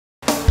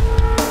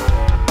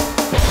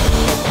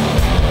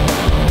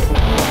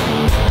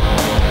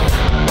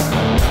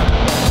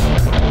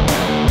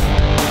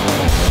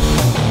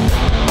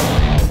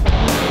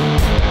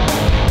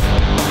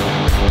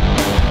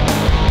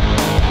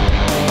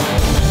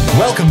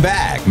Welcome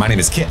back. My name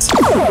is Kit.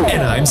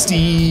 And I'm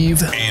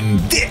Steve. And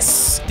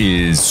this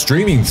is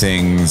Streaming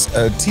Things,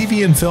 a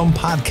TV and film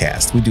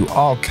podcast. We do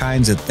all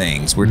kinds of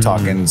things. We're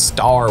talking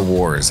Star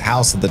Wars,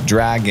 House of the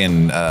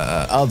Dragon,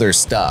 other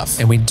stuff.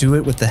 And we do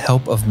it with the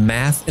help of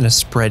math in a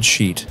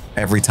spreadsheet.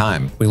 Every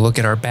time. We look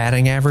at our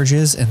batting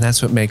averages, and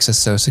that's what makes us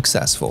so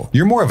successful.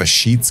 You're more of a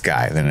Sheets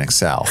guy than an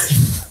Excel.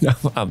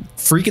 I'm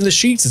freaking the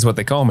sheets is what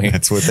they call me.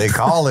 That's what they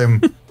call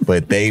him,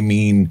 but they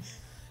mean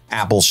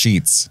Apple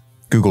Sheets,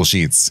 Google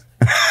Sheets.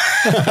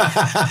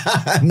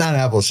 Not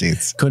Apple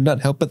Sheets. Could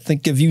not help but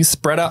think of you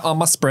spread out on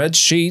my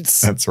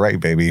spreadsheets. That's right,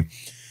 baby.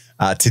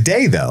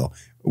 Today, though,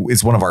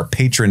 is one of our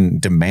patron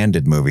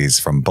demanded movies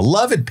from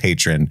beloved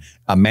patron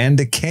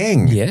Amanda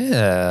King.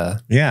 Yeah.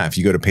 Yeah. If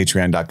you go to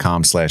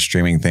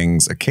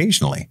patreon.com/streamingthings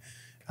occasionally,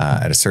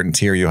 at a certain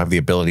tier, you'll have the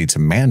ability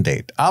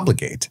to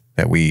obligate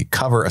that we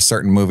cover a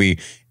certain movie.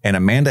 And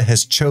Amanda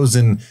has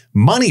chosen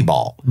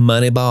Moneyball.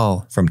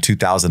 Moneyball. From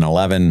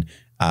 2011.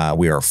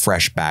 We are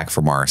fresh back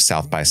from our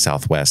South by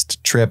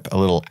Southwest trip, a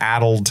little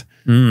addled.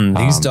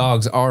 These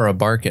dogs are a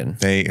barking.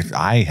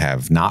 I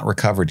have not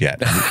recovered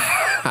yet.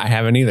 I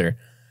haven't either.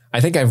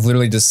 I think I've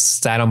literally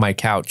just sat on my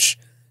couch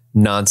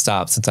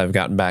nonstop since I've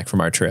gotten back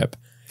from our trip.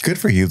 Good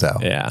for you, though.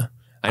 Yeah.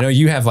 I know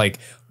you have like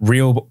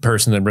real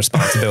person and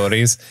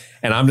responsibilities,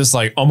 and I'm just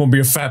like, I'm going to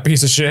be a fat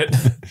piece of shit.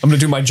 I'm going to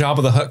do my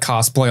Jabba the Hutt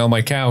cosplay on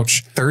my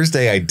couch.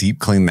 Thursday, I deep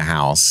cleaned the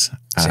house.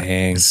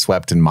 Dang.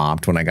 Swept and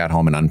mopped when I got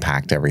home and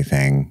unpacked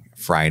everything.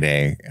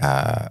 Friday,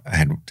 I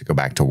had to go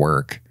back to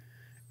work,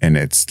 and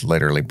it's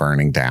literally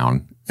burning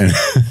down. And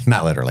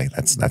not literally.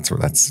 That's not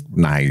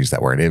how I use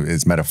that word. It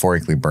is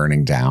metaphorically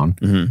burning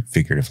down,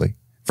 figuratively,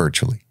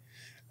 virtually,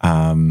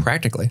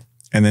 Practically.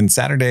 And then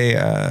Saturday,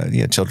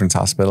 Children's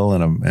Hospital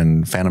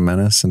and Phantom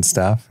Menace and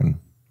stuff. And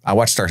I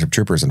watched Starship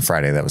Troopers on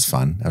Friday. That was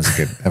fun.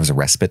 That was a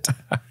respite.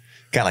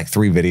 Got like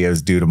 3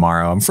 videos due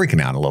tomorrow. I'm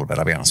freaking out a little bit.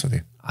 I'll be honest with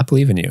you. I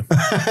believe in you.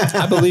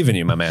 I believe in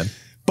you, my man.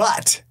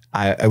 But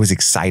I was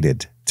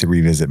excited to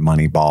revisit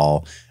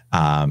Moneyball.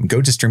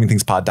 Go to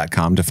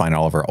streamingthingspod.com to find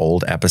all of our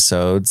old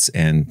episodes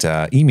and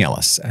email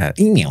us at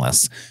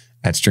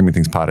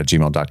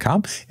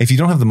streamingthingspod@gmail.com. If you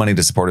don't have the money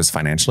to support us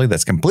financially,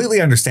 that's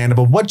completely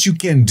understandable. What you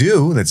can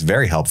do that's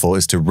very helpful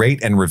is to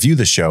rate and review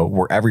the show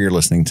wherever you're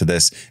listening to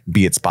this,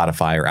 be it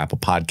Spotify or Apple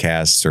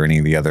Podcasts or any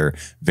of the other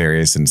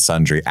various and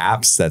sundry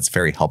apps. That's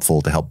very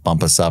helpful to help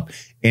bump us up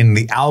in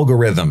the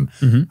algorithm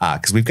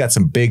because we've got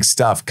some big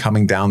stuff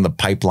coming down the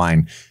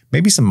pipeline,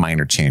 maybe some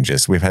minor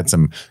changes. We've had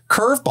some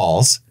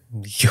curveballs.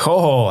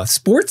 Yo, a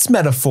sports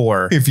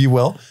metaphor, if you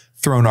will,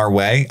 thrown our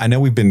way. I know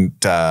we've been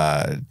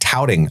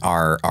touting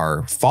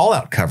our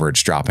Fallout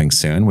coverage dropping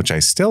soon, which I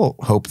still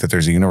hope that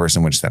there's a universe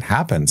in which that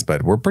happens,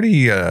 but we're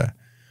pretty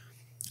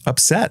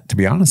upset, to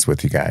be honest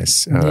with you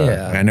guys.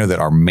 I know that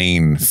our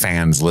main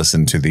fans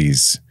listen to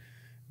these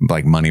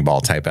like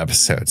Moneyball type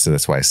episodes, so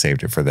that's why I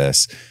saved it for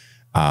this.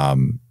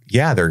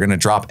 They're going to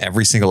drop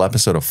every single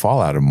episode of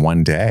Fallout in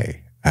one day.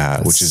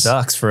 Which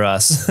sucks for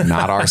us.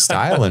 Not our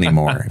style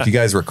anymore. If you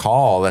guys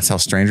recall, that's how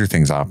Stranger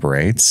Things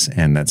operates,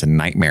 and that's a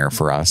nightmare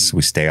for us.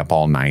 We stay up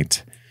all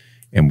night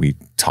and we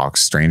talk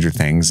Stranger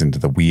Things into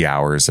the wee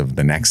hours of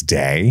the next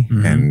day.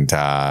 And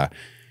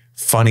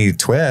funny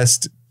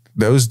twist,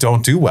 those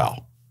don't do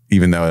well,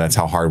 even though that's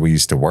how hard we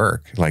used to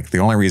work. Like the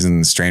only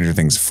reason Stranger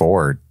Things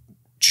 4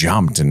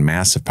 jumped in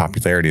massive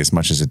popularity as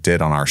much as it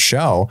did on our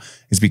show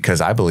is because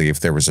I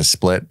believe there was a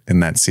split in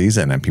that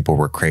season and people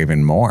were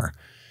craving more.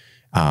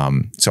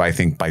 So I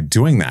think by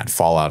doing that,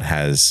 Fallout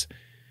has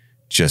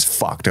just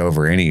fucked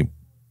over any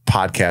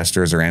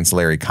podcasters or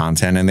ancillary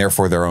content and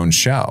therefore their own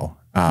show.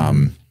 So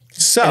and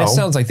it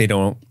sounds like they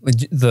don't,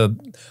 the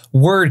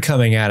word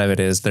coming out of it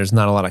is there's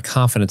not a lot of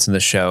confidence in the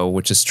show,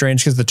 which is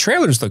strange because the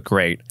trailers look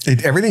great.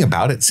 Everything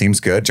about it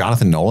seems good.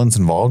 Jonathan Nolan's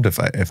involved, if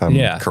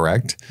I'm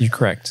correct. You're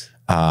correct.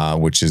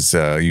 Which is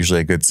usually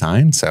a good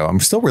sign. So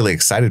I'm still really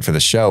excited for the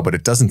show, but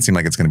it doesn't seem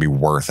like it's going to be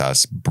worth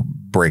us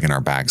breaking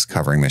our backs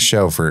covering this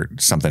show for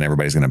something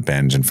everybody's going to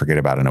binge and forget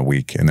about in a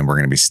week. And then we're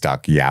going to be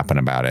stuck yapping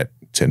about it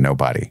to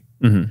nobody.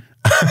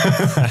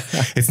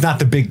 It's not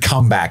the big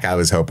comeback I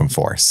was hoping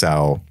for.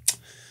 So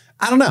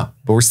I don't know,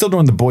 but we're still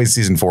doing The Boys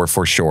season 4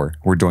 for sure.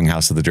 We're doing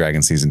House of the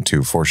Dragon season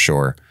 2 for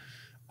sure.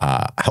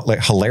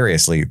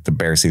 Hilariously, The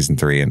Bear season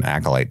 3 and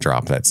Acolyte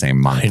drop that same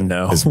month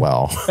as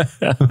well,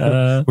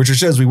 which are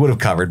shows we would have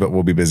covered, but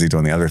we'll be busy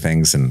doing the other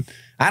things. And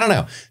I don't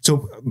know.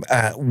 So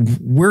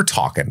we're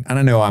talking. I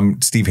don't know.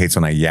 Steve hates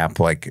when I yap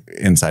like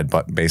inside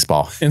butt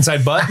baseball.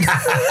 Inside butt?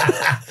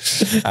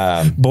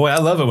 Boy, I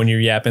love it when you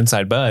yap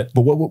inside butt.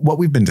 But what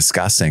we've been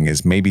discussing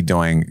is maybe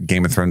doing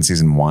Game of Thrones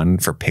season 1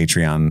 for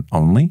Patreon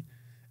only.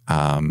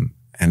 And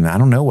I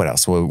don't know what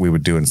else we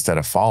would do instead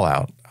of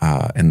Fallout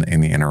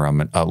in the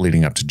interim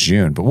leading up to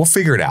June, but we'll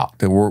figure it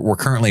out. We're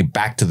currently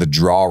back to the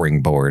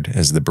drawing board,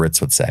 as the Brits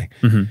would say,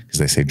 because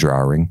they say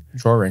drawing.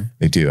 Drawing.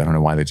 They do. I don't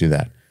know why they do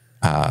that.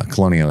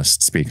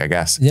 Colonialist speak, I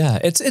guess. Yeah,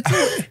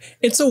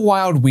 it's a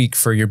wild week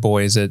for your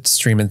boys at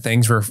Streaming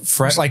Things. We're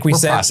fresh, like we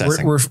said,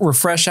 we're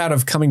fresh out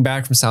of coming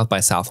back from South by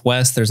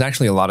Southwest. There's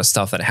actually a lot of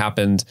stuff that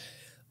happened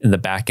in the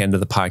back end of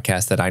the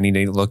podcast that I need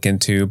to look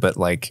into, but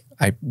like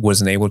I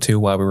wasn't able to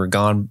while we were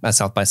gone at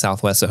South by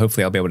Southwest. So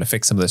hopefully I'll be able to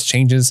fix some of those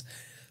changes.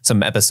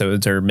 Some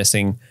episodes are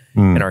missing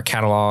in our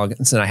catalog.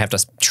 And so I have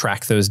to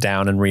track those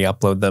down and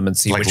re-upload them and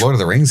see like Lord of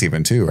the Rings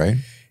even too, right?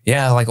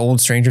 Yeah. Like old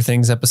Stranger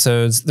Things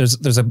episodes.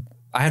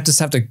 I just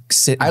have to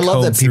sit and I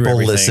love that people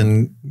everything.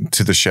 listen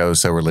to the show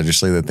so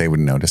religiously that they would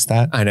notice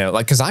that. I know,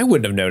 like, cause I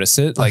wouldn't have noticed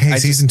it. Like, hey,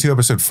 season 2,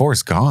 episode 4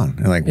 is gone.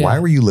 And like, why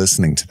were you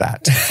listening to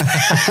that?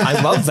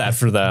 I love that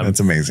for them.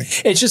 That's amazing.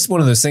 It's just one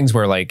of those things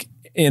where like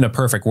in a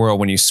perfect world,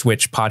 when you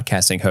switch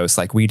podcasting hosts,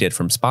 like we did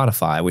from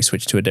Spotify, we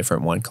switched to a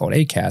different one called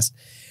Acast.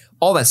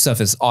 All that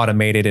stuff is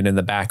automated and in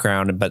the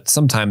background, but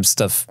sometimes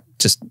stuff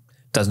just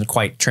doesn't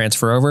quite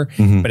transfer over,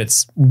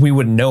 but we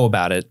wouldn't know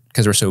about it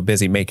because we're so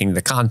busy making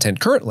the content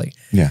currently.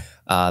 Yeah.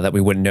 That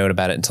we wouldn't know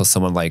about it until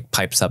someone like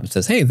pipes up and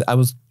says, hey, I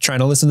was trying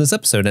to listen to this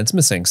episode and it's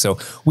missing. So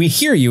we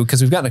hear you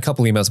because we've gotten a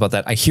couple emails about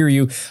that. I hear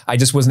you. I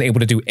just wasn't able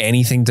to do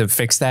anything to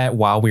fix that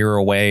while we were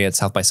away at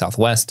South by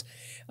Southwest.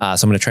 So I'm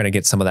going to try to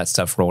get some of that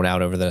stuff rolled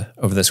out over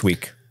this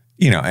week.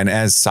 You know, and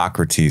as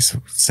Socrates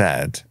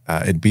said,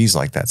 it bees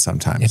like that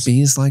sometimes. It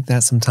bees like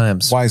that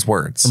sometimes. Wise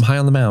words. From high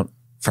on the mount.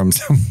 From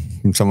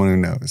someone who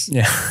knows.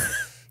 Yeah.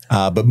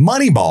 But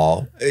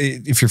Moneyball,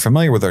 if you're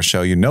familiar with our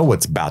show, you know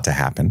what's about to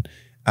happen.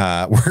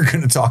 We're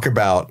going to talk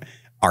about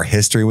our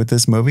history with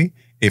this movie,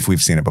 if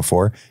we've seen it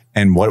before,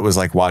 and what it was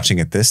like watching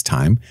it this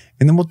time.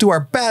 And then we'll do our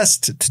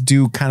best to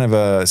do kind of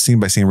a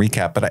scene-by-scene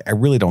recap. But I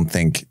really don't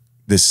think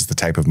this is the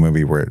type of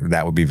movie where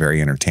that would be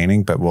very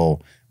entertaining. But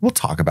we'll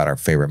talk about our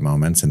favorite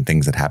moments and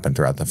things that happened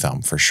throughout the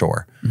film for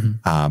sure.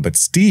 But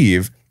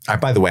Steve,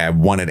 by the way, I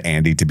wanted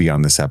Andy to be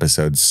on this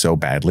episode so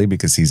badly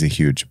because he's a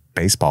huge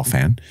baseball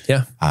fan.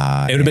 Yeah.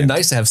 It would have been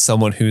nice to have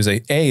someone who's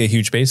a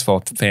huge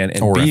baseball fan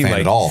and B,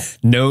 like,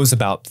 knows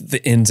about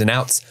the ins and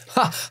outs.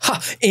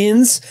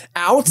 Ins,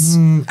 outs?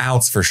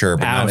 Outs for sure,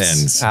 but not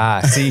ins.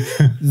 See,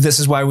 this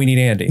is why we need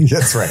Andy.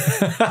 That's right.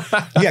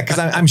 Yeah, because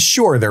I'm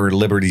sure there were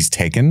liberties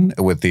taken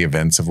with the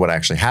events of what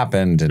actually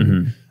happened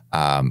and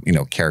you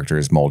know,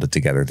 characters molded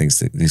together,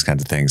 these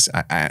kinds of things.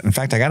 In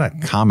fact, I got a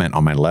comment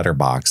on my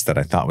letterbox that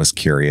I thought was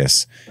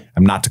curious.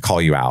 I'm not to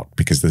call you out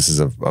because this is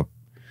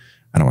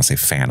I don't want to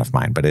say fan of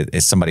mine, but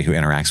it's somebody who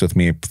interacts with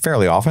me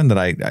fairly often that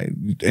I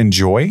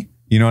enjoy.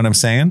 You know what I'm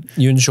saying?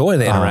 You enjoy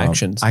the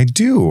interactions. I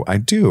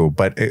do.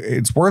 But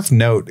it's worth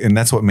note, and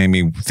that's what made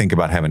me think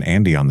about having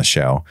Andy on the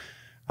show.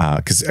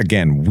 Because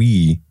again,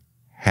 we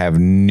have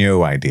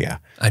no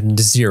idea.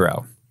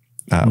 Zero.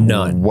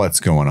 None. What's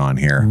going on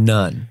here?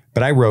 None.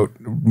 But I wrote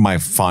my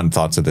fond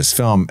thoughts of this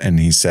film, and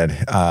he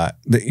said,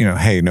 that, you know,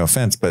 hey, no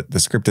offense, but the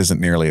script isn't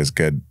nearly as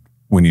good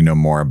when you know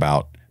more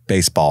about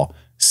baseball,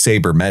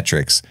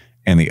 sabermetrics,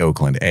 and the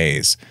Oakland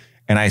A's.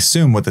 And I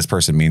assume what this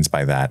person means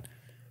by that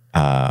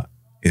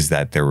is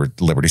that there were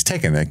liberties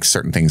taken, like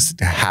certain things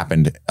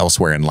happened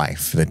elsewhere in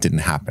life that didn't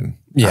happen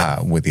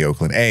with the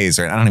Oakland A's.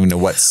 Or I don't even know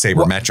what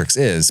sabermetrics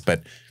is,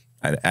 but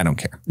I don't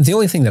care. The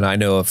only thing that I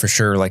know of for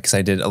sure, like, because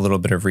I did a little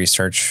bit of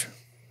research.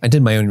 I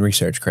did my own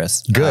research,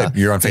 Chris. Good.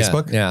 You're on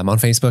Facebook? Yeah, I'm on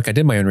Facebook. I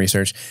did my own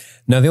research.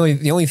 No, the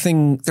only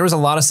thing, there was a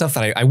lot of stuff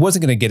that I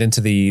wasn't going to get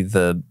into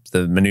the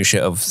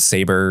minutia of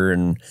saber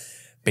and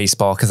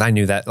baseball, because I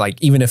knew that,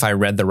 like, even if I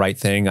read the right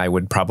thing, I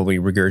would probably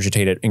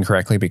regurgitate it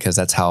incorrectly because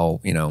that's how,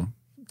 you know,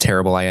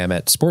 terrible I am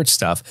at sports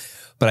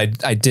stuff.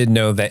 But I did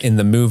know that in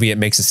the movie, it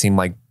makes it seem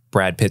like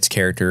Brad Pitt's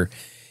character,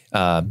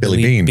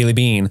 Billy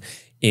Beane,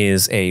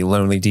 is a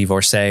lonely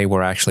divorcee,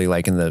 where actually,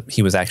 like,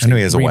 he was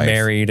actually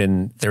remarried,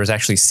 and there was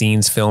actually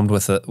scenes filmed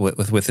with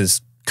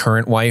his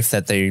current wife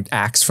that they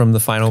axed from the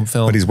final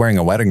film. But he's wearing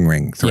a wedding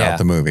ring throughout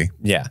the movie.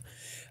 Yeah.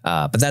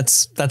 But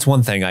that's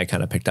one thing I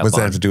kind of picked up on. What's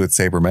that have to do with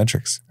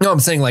sabermetrics? No, I'm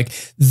saying, like,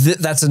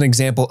 that's an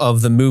example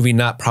of the movie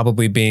not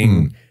probably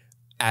being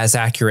as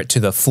accurate to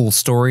the full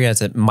story as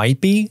it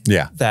might be.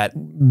 Yeah. That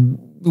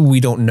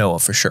we don't know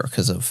for sure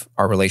because of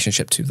our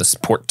relationship to the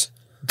sport.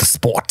 The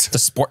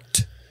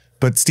sport.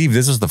 But Steve,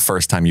 this was the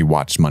first time you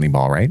watched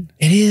Moneyball, right?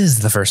 It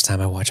is the first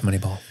time I watched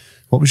Moneyball.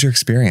 What was your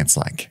experience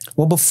like?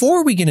 Well,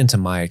 before we get into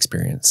my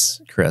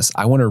experience, Chris,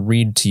 I want to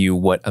read to you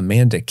what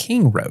Amanda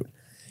King wrote.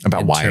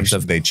 About why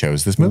they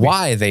chose this movie.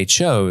 Why they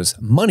chose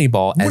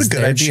Moneyball as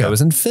their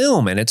chosen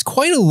film. And it's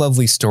quite a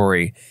lovely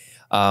story.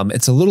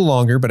 It's a little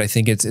longer, but I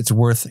think it's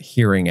worth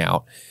hearing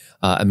out.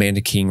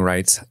 Amanda King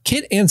writes,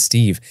 Kit and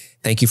Steve,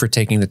 thank you for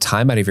taking the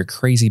time out of your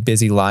crazy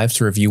busy lives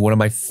to review one of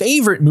my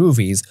favorite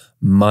movies,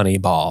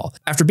 Moneyball.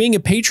 After being a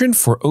patron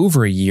for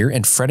over a year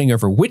and fretting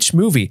over which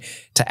movie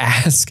to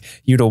ask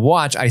you to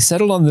watch, I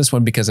settled on this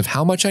one because of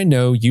how much I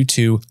know you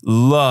two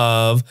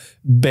love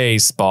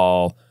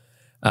baseball.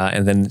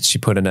 And then she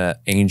put in an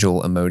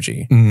angel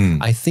emoji.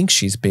 I think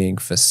she's being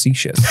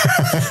facetious.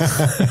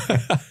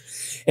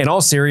 In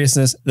all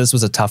seriousness, this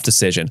was a tough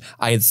decision.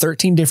 I had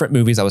 13 different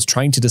movies I was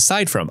trying to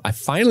decide from. I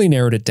finally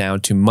narrowed it down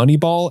to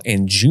Moneyball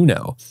and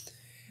Juno.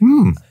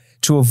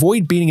 To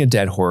avoid beating a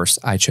dead horse,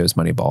 I chose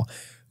Moneyball.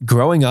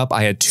 Growing up,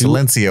 I had two.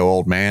 Silencio,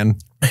 old man.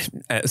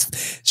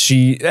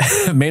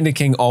 Amanda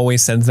King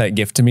always sends that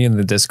gift to me in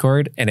the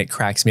Discord, and it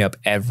cracks me up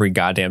every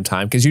goddamn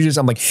time. Because usually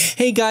I'm like,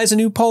 hey guys, a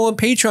new poll on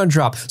Patreon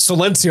drop.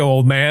 Silencio,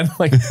 old man.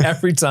 Like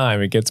every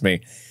time it gets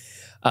me.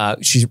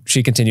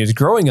 She continues,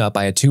 growing up,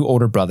 I had two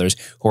older brothers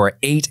who are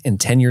 8 and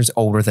 10 years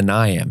older than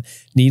I am.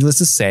 Needless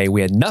to say,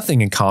 we had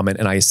nothing in common,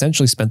 and I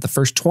essentially spent the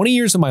first 20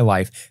 years of my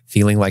life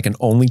feeling like an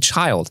only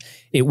child.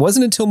 It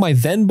wasn't until my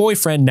then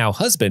boyfriend, now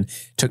husband,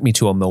 took me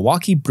to a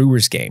Milwaukee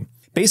Brewers game.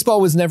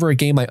 Baseball was never a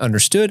game I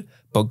understood,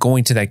 but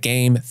going to that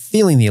game,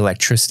 feeling the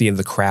electricity of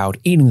the crowd,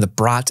 eating the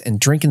brat, and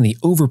drinking the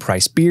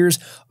overpriced beers,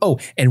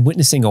 and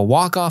witnessing a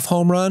walk-off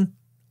home run,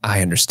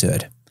 I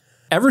understood.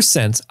 Ever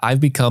since, I've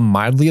become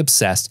mildly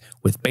obsessed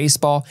with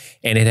baseball,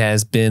 and it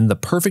has been the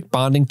perfect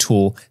bonding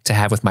tool to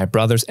have with my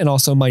brothers and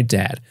also my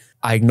dad.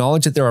 I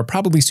acknowledge that there are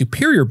probably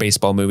superior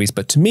baseball movies,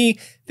 but to me,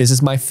 this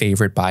is my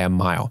favorite by a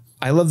mile.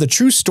 I love the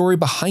true story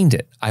behind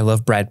it. I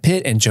love Brad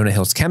Pitt and Jonah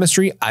Hill's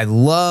chemistry. I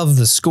love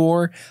the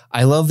score.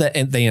 I love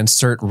that they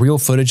insert real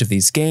footage of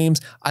these games.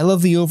 I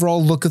love the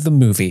overall look of the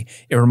movie.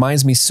 It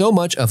reminds me so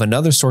much of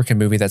another Sorkin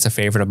movie that's a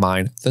favorite of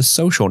mine, The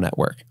Social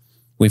Network.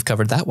 We've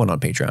covered that one on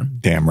Patreon.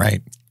 Damn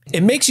right.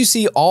 It makes you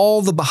see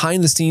all the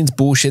behind-the-scenes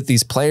bullshit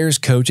these players,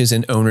 coaches,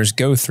 and owners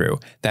go through,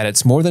 that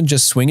it's more than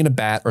just swinging a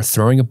bat or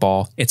throwing a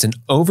ball. It's an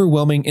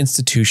overwhelming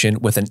institution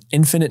with an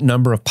infinite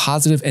number of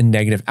positive and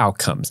negative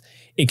outcomes.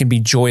 It can be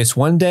joyous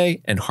one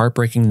day and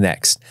heartbreaking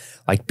next.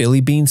 Like Billy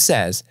Beane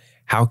says,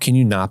 how can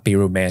you not be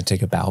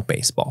romantic about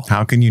baseball?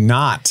 How can you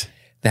not?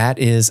 That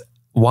is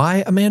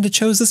why Amanda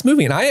chose this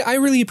movie. And I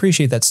really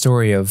appreciate that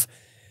story of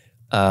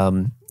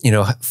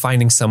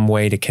finding some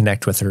way to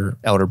connect with her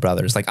elder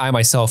brothers. Like I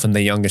myself am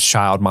the youngest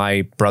child.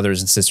 My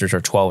brothers and sisters are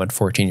 12 and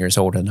 14 years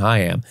older than I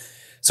am.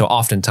 So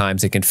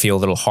oftentimes it can feel a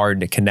little hard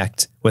to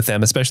connect with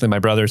them, especially my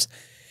brothers.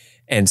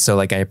 And so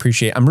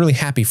I'm really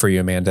happy for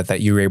you, Amanda,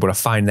 that you were able to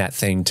find that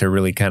thing to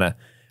really kind of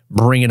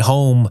bring it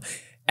home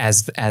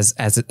as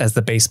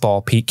the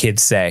baseball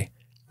kids say,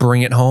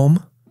 bring it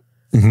home.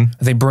 Mm-hmm.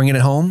 Are they bringing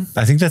it home?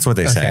 I think that's what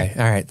they say.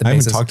 All right. I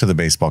haven't talked to the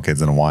baseball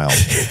kids in a while.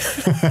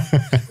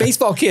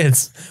 Baseball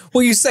kids.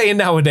 What are you saying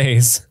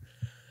nowadays?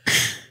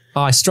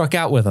 Oh, I struck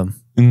out with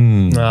them.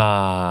 We're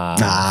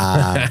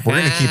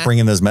going to keep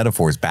bringing those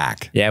metaphors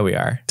back. Yeah, we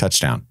are.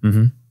 Touchdown.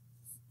 Mm-hmm.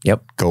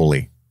 Yep.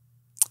 Goalie.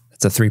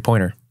 It's a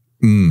 3-pointer.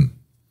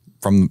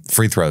 From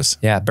free throws.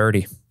 Yeah,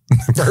 birdie.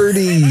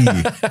 Birdie.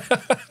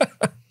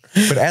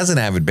 But as an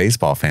avid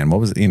baseball fan,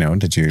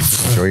 did you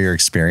enjoy your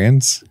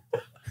experience?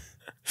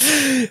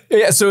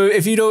 Yeah, so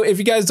if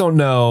you guys don't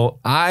know,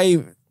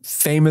 I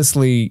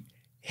famously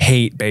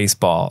hate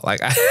baseball. Like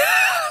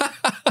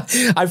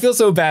I feel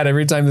so bad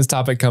every time this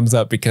topic comes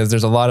up because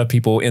there's a lot of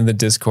people in the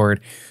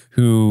Discord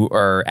who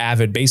are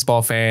avid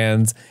baseball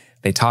fans.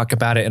 They talk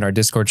about it in our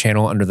Discord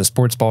channel under the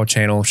Sports Ball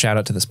channel. Shout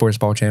out to the Sports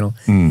Ball channel.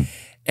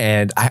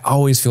 And I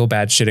always feel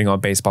bad shitting on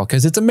baseball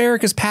because it's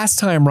America's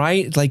pastime,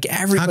 right? Like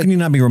how can you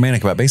not be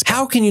romantic about baseball?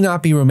 How can you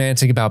not be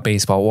romantic about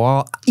baseball?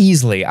 Well,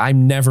 easily.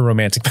 I'm never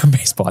romantic about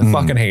baseball. I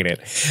fucking hate it.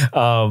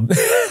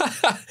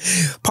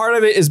 Part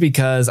of it is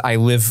because I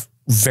live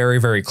very,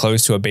 very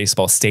close to a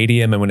baseball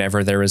stadium. And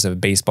whenever there is a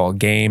baseball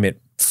game,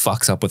 it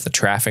fucks up with the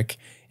traffic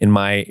in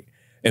my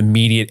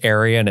immediate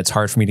area. And it's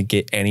hard for me to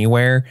get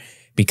anywhere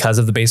because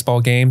of the baseball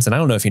games. And I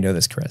don't know if you know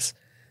this, Chris,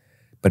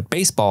 but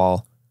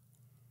baseball,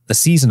 the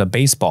season of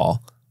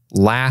baseball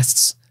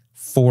lasts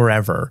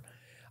forever.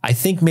 I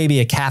think maybe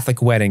a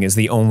Catholic wedding is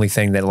the only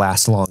thing that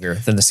lasts longer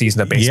than the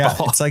season of baseball.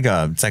 Yeah, it's like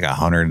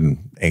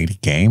 180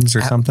 games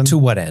or something. To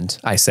what end,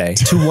 I say?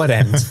 To what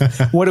end?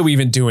 What are we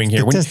even doing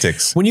here?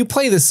 Statistics. When you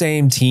play the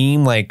same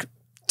team like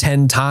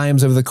 10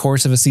 times over the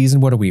course of a season,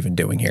 what are we even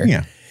doing here?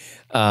 Yeah.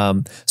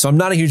 So I'm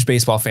not a huge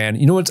baseball fan.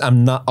 You know what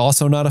I'm not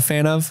a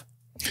fan of?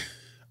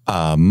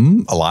 A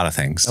lot of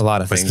things.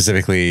 But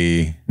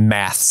specifically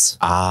maths.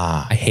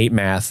 I hate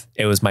math.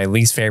 It was my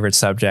least favorite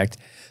subject.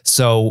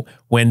 So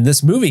when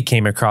this movie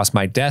came across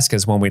my desk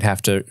as one we'd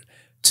have to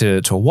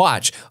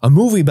watch, a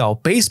movie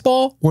about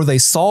baseball where they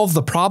solve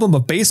the problem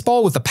of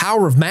baseball with the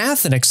power of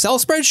math and Excel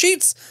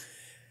spreadsheets,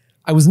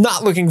 I was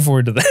not looking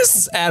forward to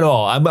this at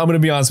all. I'm going to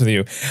be honest with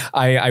you.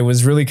 I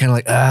was really kind of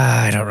like,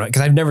 I don't know,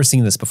 because I've never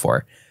seen this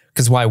before.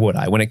 Because why would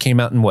I? When it came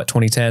out in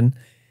 2010?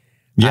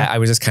 Yeah, I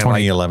was just kind of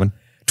like 2011.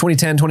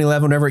 2010,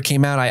 2011, whenever it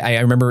came out, I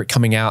remember it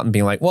coming out and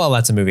being like, well,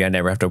 that's a movie I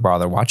never have to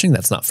bother watching.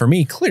 That's not for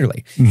me,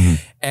 clearly.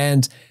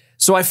 And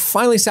so I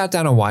finally sat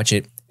down and watched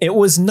it. It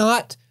was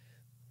not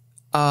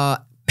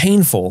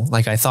painful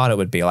like I thought it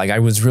would be. Like I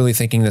was really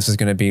thinking this was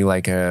going to be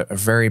like a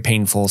very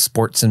painful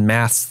sports and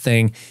math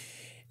thing.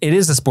 It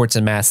is a sports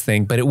and math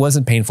thing, but it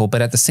wasn't painful.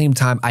 But at the same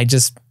time, I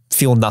just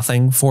feel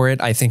nothing for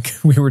it. I think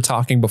we were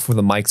talking before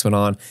the mics went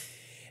on,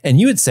 and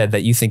you had said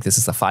that you think this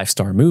is a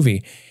 5-star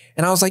movie.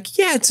 And I was like,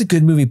 yeah, it's a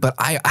good movie, but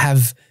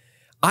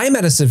I'm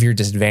at a severe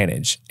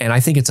disadvantage. And I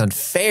think it's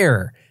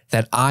unfair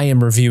that I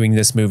am reviewing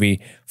this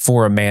movie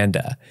for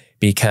Amanda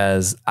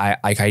because I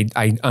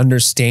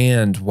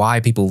understand why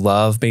people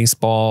love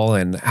baseball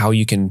and how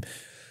you can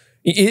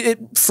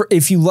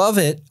If you love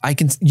it,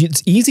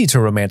 it's easy to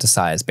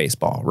romanticize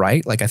baseball,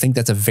 right? Like, I think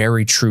that's a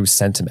very true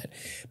sentiment.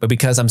 But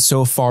because I'm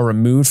so far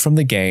removed from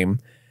the game,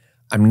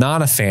 I'm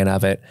not a fan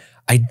of it.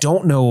 I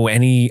don't know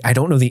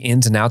the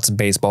ins and outs of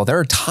baseball. There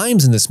are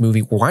times in this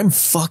movie where I'm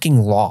fucking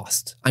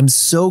lost. I'm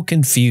so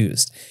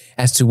confused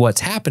as to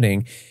what's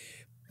happening,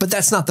 but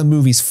that's not the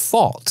movie's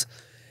fault.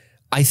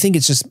 I think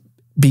it's just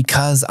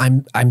because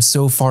I'm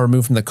so far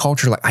removed from the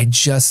culture. Like,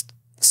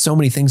 so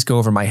many things go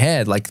over my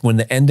head. Like, when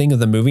the ending of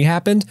the movie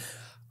happened,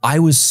 I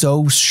was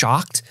so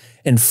shocked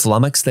and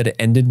flummoxed that it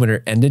ended when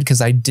it ended because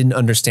I didn't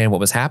understand what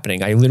was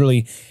happening. I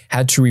literally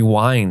had to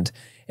rewind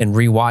and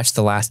rewatch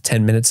the last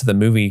 10 minutes of the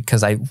movie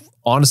because I,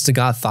 honest to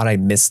God, thought I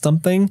missed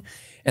something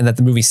and that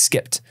the movie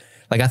skipped.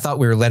 Like, I thought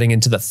we were letting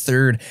into the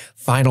third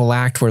final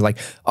act where, like,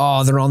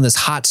 oh, they're on this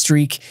hot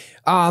streak.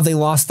 Oh, they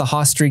lost the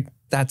hot streak.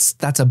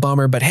 That's a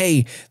bummer. But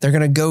hey, they're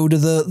going to go to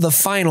the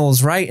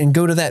finals, right? And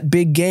go to that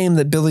big game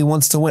that Billy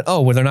wants to win.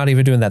 Oh, well, they're not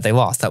even doing that. They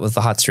lost. That was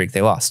the hot streak.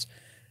 They lost.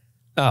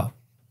 Oh,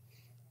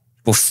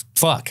 well,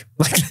 fuck.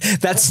 Like,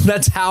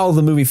 that's how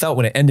the movie felt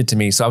when it ended to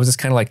me. So I was just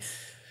kind of like,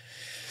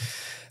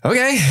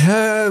 okay,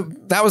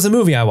 that was a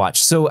movie I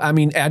watched. So, I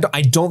mean,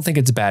 I don't think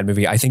it's a bad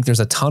movie. I think there's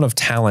a ton of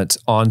talent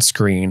on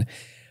screen.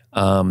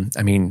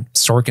 I mean,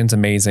 Sorkin's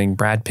amazing.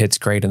 Brad Pitt's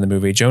great in the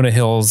movie. Jonah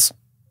Hill's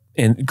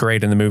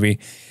great in the movie.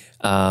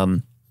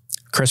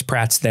 Chris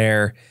Pratt's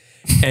there.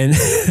 And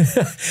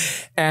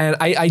and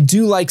I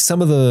do like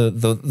some of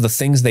the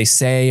things they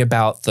say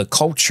about the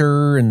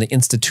culture and the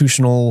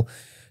institutional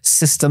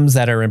systems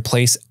that are in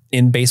place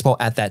in baseball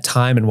at that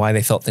time and why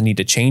they felt the need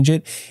to change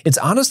it. It's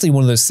honestly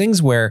one of those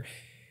things where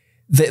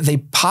they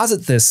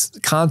posit this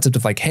concept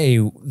of like, hey,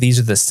 these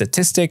are the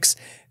statistics.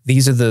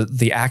 These are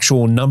the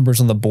actual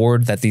numbers on the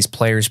board that these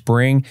players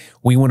bring.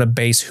 We want to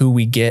base who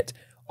we get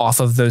off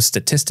of those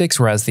statistics.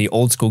 Whereas the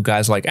old school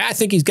guys are like, I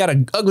think he's got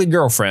an ugly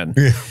girlfriend.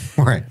 Yeah,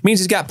 right. Means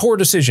he's got poor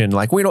decision.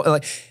 Like, we don't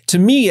like, to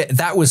me,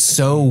 that was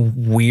so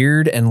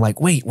weird. And like,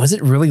 wait, was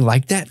it really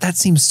like that? That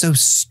seems so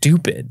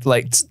stupid.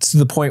 Like, to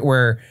the point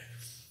where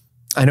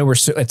I know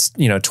it's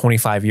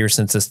 25 years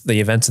since the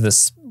events of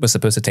this was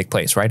supposed to take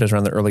place, right? It was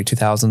around the early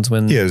 2000s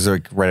when. Yeah, it was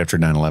like right after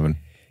 9/11.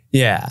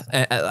 Yeah.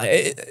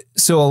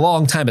 So a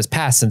long time has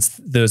passed since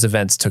those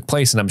events took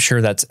place. And I'm sure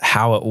that's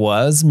how it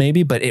was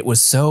maybe, but it was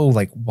so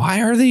like,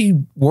 why are they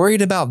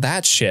worried about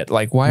that shit?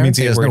 Like, why aren't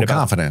they worried about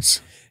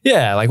confidence?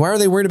 Yeah. Like, why are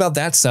they worried about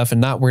that stuff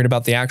and not worried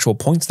about the actual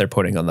points they're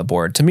putting on the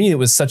board? To me, it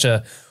was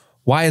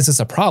why is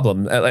this a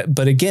problem?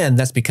 But again,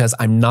 that's because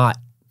I'm not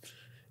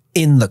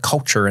in the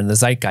culture and the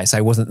zeitgeist. I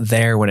wasn't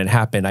there when it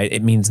happened.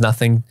 It means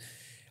nothing.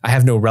 I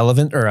have no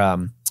relevant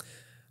or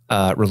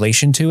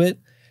relation to it.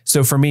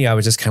 So for me, I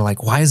was just kind of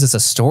like, why is this a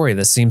story?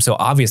 This seems so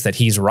obvious that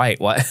he's right.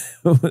 What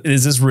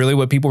is this really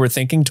what people were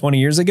thinking 20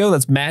 years ago?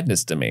 That's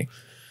madness to me.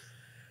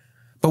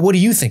 But what do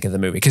you think of the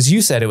movie? Because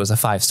you said it was a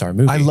 5-star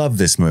movie. I love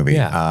this movie.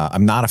 Yeah.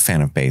 I'm not a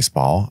fan of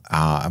baseball,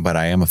 but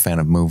I am a fan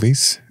of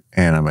movies,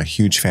 and I'm a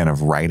huge fan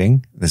of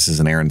writing. This is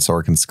an Aaron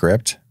Sorkin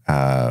script,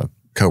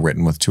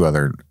 co-written with two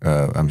other,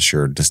 I'm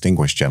sure,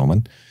 distinguished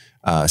gentlemen.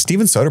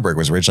 Steven Soderbergh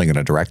was originally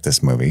going to direct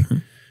this movie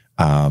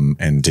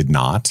and did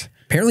not.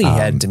 Apparently he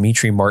had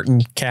Dimitri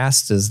Martin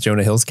cast as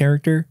Jonah Hill's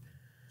character.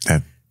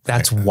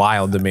 That's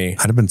wild to me.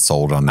 I'd have been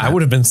sold on that. I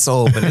would have been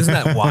sold, but isn't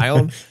that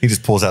wild? He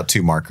just pulls out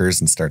 2 markers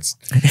and starts.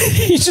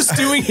 He's just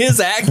doing his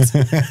act.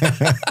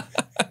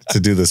 To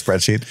do the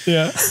spreadsheet.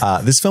 Yeah.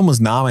 This film was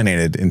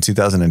nominated in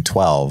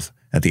 2012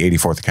 at the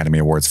 84th Academy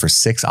Awards for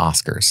 6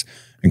 Oscars,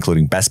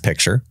 including Best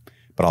Picture,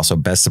 but also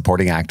Best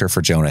Supporting Actor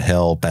for Jonah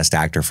Hill, Best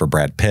Actor for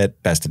Brad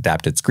Pitt, Best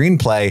Adapted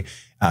Screenplay,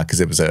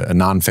 because it was a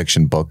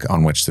nonfiction book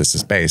on which this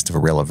is based of a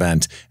real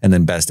event, and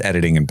then Best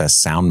Editing and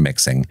Best Sound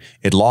Mixing.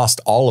 It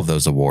lost all of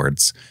those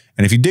awards.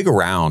 And if you dig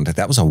around,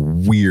 that was a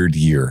weird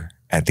year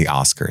at the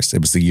Oscars. It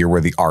was the year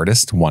where The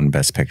Artist won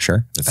Best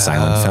Picture, the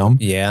silent film.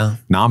 Yeah.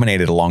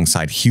 Nominated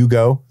alongside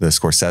Hugo, the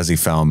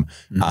Scorsese film,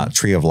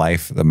 Tree of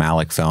Life, the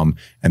Malick film,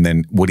 and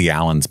then Woody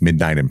Allen's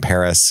Midnight in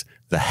Paris,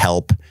 The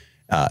Help,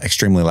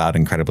 Extremely Loud,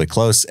 Incredibly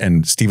Close,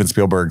 and Steven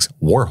Spielberg's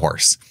War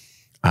Horse.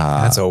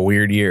 That's a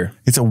weird year.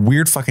 It's a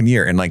weird fucking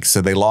year. And like,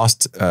 so they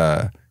lost,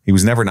 he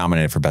was never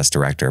nominated for Best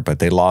Director, but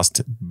they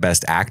lost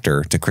Best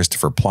Actor to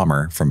Christopher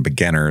Plummer from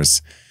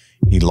Beginners.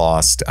 He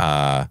lost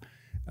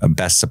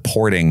Best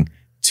Supporting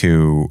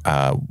to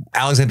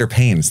Alexander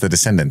Payne's The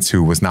Descendants,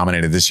 who was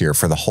nominated this year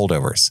for The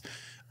Holdovers.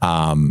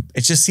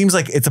 It just seems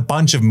like it's a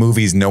bunch of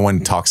movies no one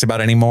talks about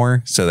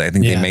anymore. So I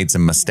think they made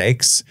some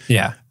mistakes.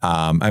 Yeah.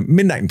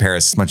 Midnight in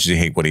Paris, as much as you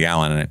hate Woody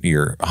Allen,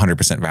 you're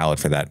 100% valid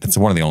for that. It's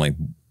one of the only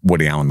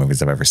Woody Allen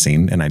movies I've ever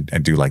seen, and I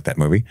do like that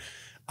movie.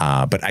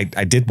 But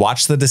I did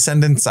watch The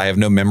Descendants. I have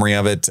no memory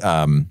of it.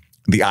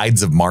 The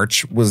Ides of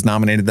March was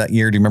nominated that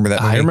year. Do you remember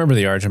that movie? I remember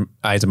The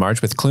Ides of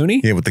March with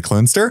Clooney. Yeah, with the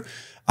Cloonster.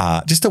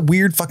 Just a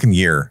weird fucking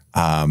year.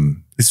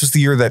 This was the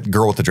year that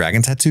Girl with the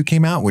Dragon Tattoo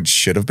came out, which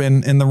should have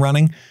been in the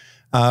running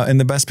in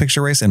the Best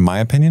Picture race, in my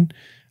opinion.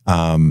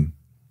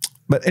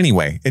 But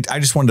anyway, I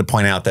just wanted to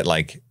point out that,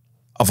 like,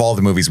 of all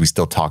the movies we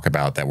still talk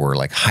about that were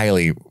like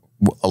highly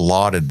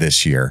lauded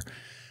this year,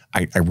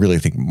 I really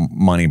think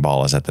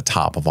Moneyball is at the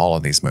top of all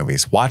of these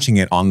movies. Watching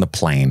it on the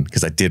plane,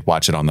 because I did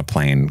watch it on the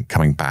plane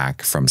coming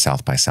back from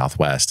South by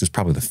Southwest. It's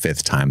probably the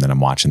 5th time that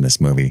I'm watching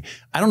this movie.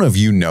 I don't know if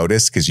you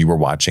noticed because you were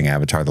watching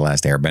Avatar: The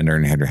Last Airbender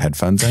and had your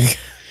headphones in.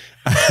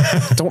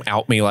 Don't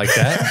out me like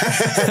that.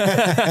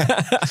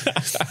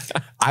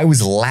 I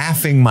was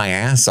laughing my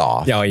ass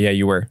off. Oh, yeah,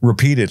 you were.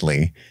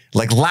 Repeatedly,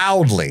 like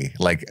loudly,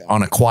 like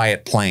on a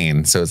quiet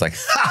plane. So it's like,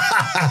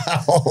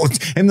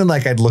 and then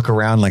like I'd look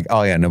around like,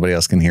 oh yeah, nobody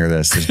else can hear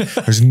this.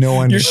 There's no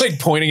one. You're like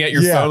pointing at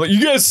your phone. Like,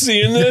 you guys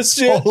seeing this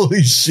shit?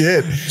 Holy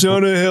shit.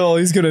 Jonah Hill,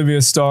 he's going to be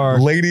a star.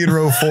 Lady in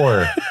row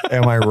 4.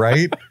 Am I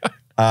right?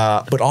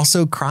 But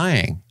also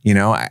crying. You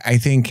know, I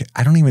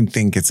don't even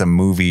think it's a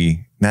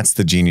movie. That's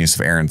the genius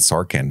of Aaron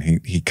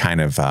Sorkin. He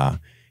kind of,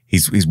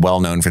 he's well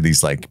known for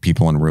these like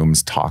people in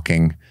rooms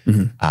talking,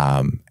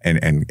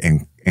 and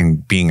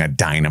being a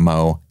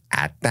dynamo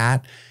at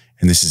that.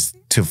 And this is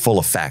to full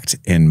effect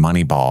in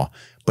Moneyball.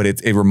 But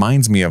it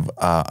reminds me of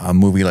a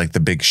movie like The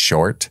Big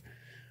Short,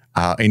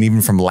 and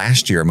even from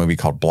last year, a movie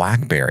called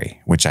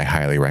Blackberry, which I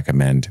highly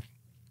recommend.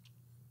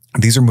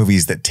 These are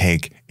movies that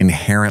take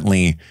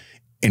inherently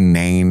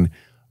inane,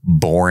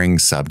 boring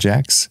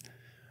subjects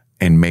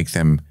and make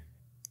them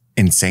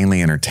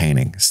insanely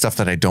entertaining, stuff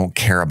that I don't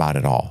care about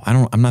at all.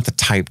 I'm not the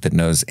type that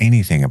knows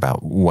anything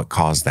about what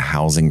caused the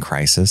housing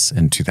crisis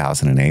in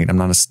 2008. I'm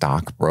not a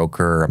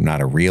stockbroker. I'm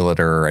not a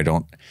realtor.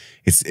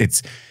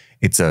 It's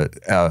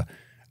a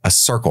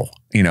circle.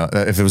 You know,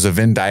 if it was a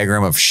Venn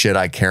diagram of shit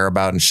I care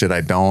about and shit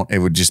I don't, it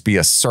would just be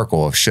a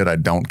circle of shit I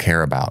don't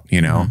care about,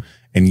 you know?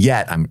 And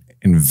yet I'm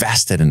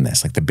invested in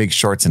this. Like The Big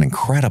Short's an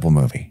incredible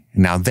movie.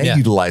 Now they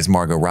utilize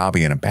Margot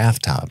Robbie in a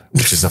bathtub,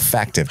 which is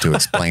effective to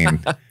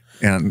explain.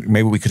 And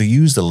maybe we could have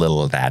used a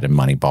little of that in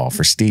Moneyball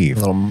for Steve.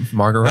 A little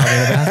Margot Robbie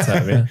in a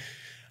bathtub, yeah.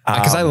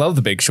 Because I love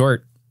The Big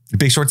Short. The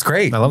Big Short's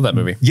great. I love that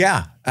movie.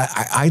 Yeah.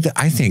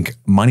 I think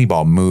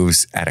Moneyball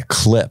moves at a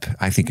clip.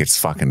 I think it's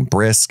fucking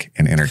brisk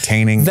and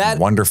entertaining and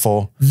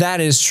wonderful.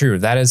 That is true.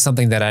 That is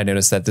something that I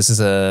noticed, that this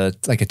is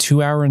like a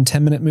 2 hour and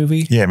 10 minute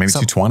movie. Yeah, maybe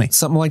 220.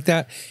 Something like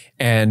that.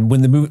 And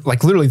when the movie,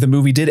 like literally the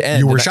movie did end.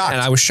 You were shocked.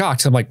 And I was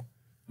shocked. I'm like,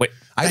 wait.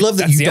 I love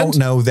that you don't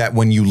know that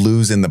when you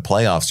lose in the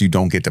playoffs, you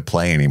don't get to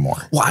play anymore.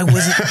 Well, I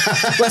wasn't.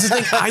 That's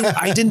the thing.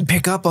 I didn't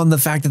pick up on the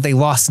fact that they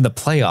lost in the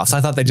playoffs.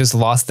 I thought they just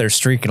lost their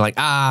streak and like,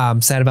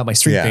 I'm sad about my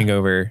streak being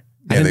over.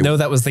 I didn't know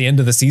that was the end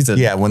of the season.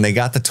 Yeah, when they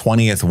got the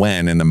 20th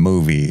win in the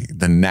movie,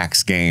 the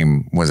next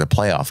game was a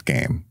playoff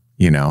game,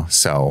 you know?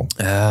 So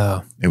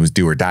it was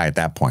do or die at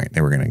that point.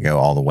 They were going to go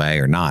all the way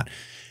or not.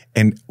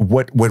 And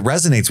what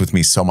resonates with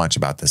me so much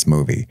about this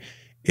movie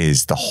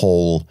is the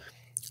whole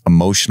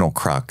emotional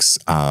crux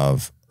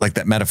of, like,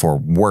 that metaphor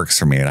works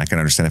for me, and I can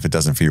understand if it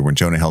doesn't for you. When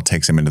Jonah Hill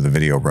takes him into the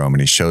video room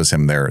and he shows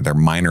him their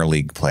minor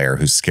league player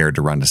who's scared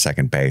to run to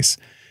second base,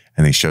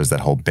 and he shows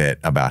that whole bit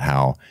about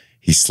how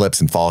he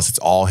slips and falls. It's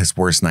all his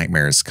worst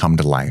nightmares come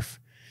to life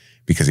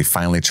because he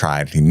finally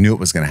tried. He knew it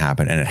was going to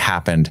happen, and it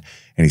happened.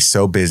 And he's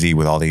so busy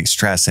with all the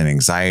stress and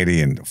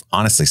anxiety and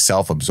honestly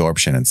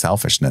self-absorption and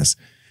selfishness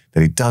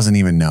that he doesn't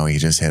even know he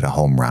just hit a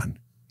home run,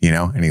 you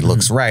know? And he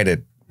looks right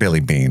at Billy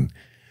Beane.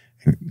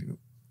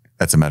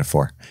 That's a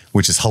metaphor,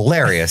 which is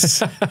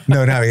hilarious.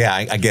 Yeah,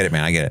 I get it,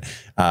 man. I get it.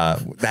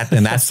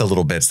 That's the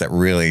little bits that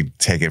really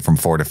take it from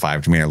 4 to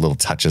 5 to me, are little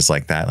touches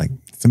like that. Like,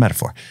 it's a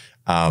metaphor.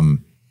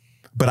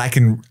 But I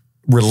can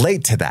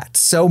relate to that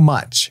so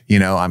much. You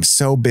know, I'm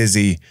so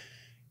busy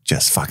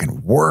just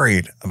fucking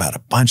worried about a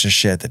bunch of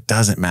shit that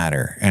doesn't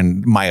matter.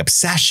 And my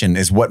obsession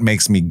is what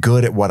makes me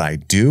good at what I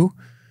do.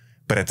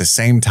 But at the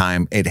same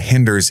time, it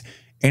hinders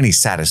any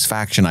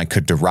satisfaction I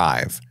could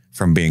derive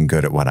from being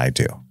good at what I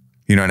do.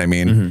 You know what I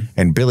mean?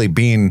 And Billy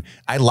Beane,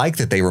 I like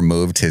that they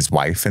removed his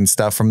wife and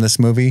stuff from this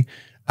movie.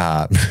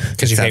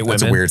 Because you hate women?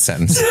 That's a weird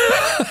sentence.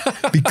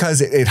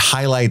 Because it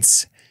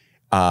highlights,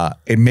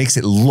 it makes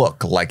it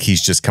look like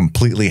he's just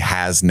completely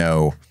has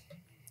no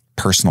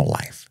personal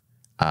life.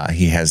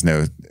 He has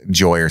no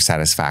joy or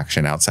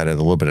satisfaction outside of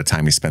the little bit of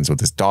time he spends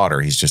with his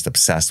daughter. He's just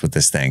obsessed with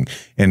this thing.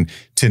 And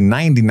to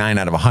 99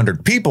 out of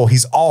 100 people,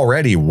 he's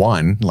already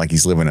won. Like,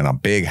 he's living in a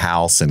big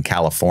house in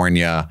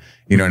California.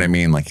 You know what I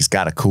mean? Like, he's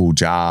got a cool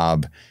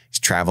job. He's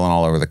traveling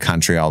all over the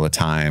country all the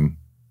time.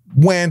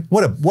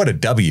 What a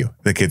W,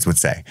 the kids would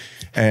say.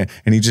 And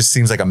he just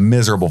seems like a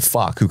miserable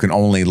fuck who can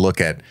only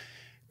look at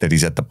that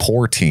he's at the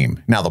poor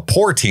team. Now, the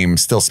poor team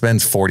still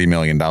spends $40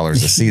 million a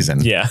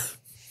season. Yeah.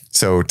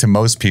 So to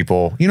most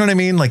people, you know what I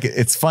mean? Like,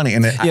 it's funny.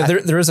 And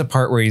there is a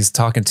part where he's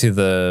talking to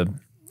the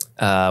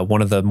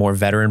one of the more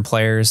veteran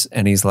players,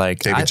 and he's like,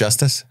 David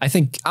Justice, I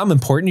think I'm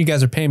important. You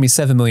guys are paying me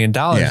 $7 million.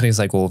 Yeah. And he's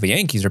like, well, the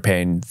Yankees are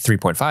paying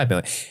 $3.5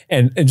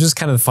 million. And just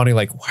kind of funny,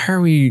 like, why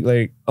are we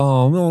like,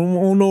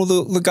 oh no,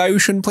 the guy who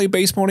shouldn't play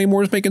baseball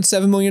anymore is making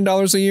 $7 million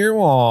a year.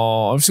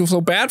 Oh, I feel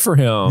so bad for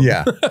him.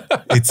 Yeah.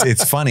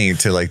 It's funny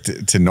to like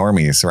to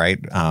normies, right?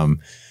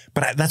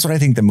 But that's what I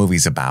think the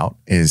movie's about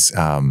is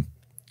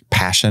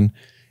passion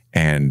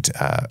and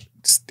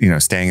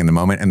staying in the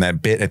moment. And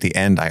that bit at the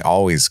end, I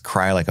always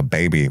cry like a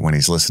baby when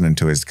he's listening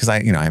to his, because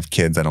I have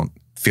kids I don't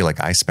feel like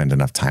I spend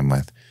enough time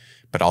with,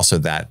 but also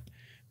that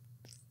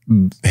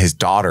his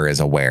daughter is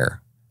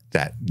aware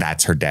that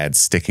that's her dad's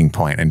sticking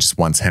point and just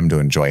wants him to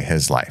enjoy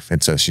his life.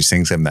 And so she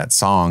sings him that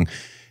song,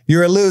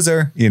 "You're a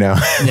loser," you know,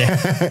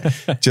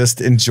 just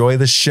enjoy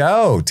the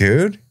show,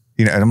 dude.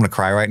 You know, and I'm going to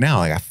cry right now.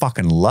 Like, I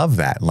fucking love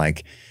that.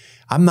 Like,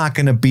 I'm not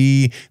going to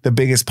be the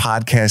biggest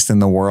podcast in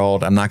the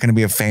world. I'm not going to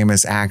be a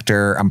famous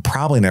actor. I'm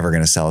probably never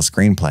going to sell a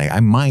screenplay. I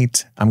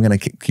might. I'm going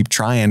to keep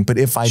trying. But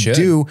if I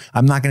do,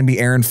 I'm not going to be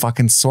Aaron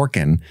fucking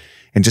Sorkin.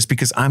 And just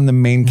because I'm the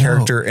main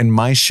character in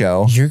my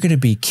show, you're going to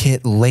be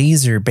Kit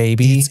Laser,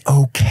 baby. It's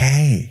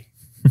okay.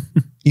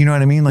 You know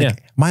what I mean?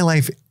 Like my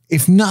life,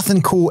 if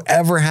nothing cool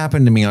ever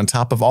happened to me on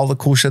top of all the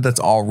cool shit that's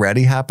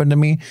already happened to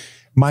me,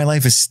 my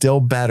life is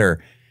still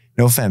better,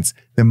 no offense,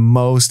 than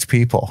most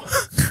people.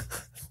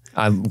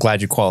 I'm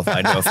glad you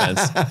qualified. No offense.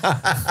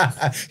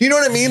 You know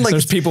what I mean? Like,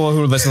 there's people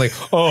who are listening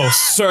like, "Oh,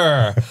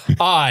 sir,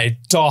 I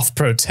doth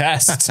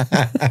protest."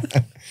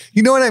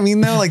 You know what I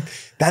mean, though? Like,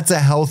 that's a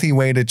healthy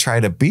way to try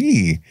to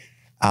be.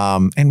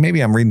 And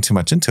maybe I'm reading too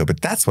much into it,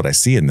 but that's what I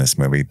see in this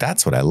movie.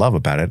 That's what I love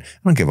about it. I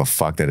don't give a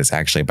fuck that it's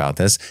actually about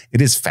this.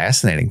 It is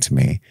fascinating to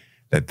me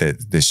that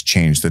this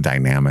changed the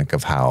dynamic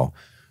of how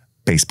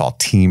baseball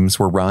teams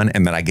were run,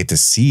 and that I get to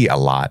see a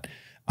lot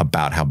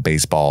about how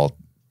baseball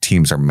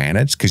teams are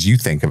managed. Because you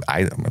think of,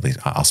 at least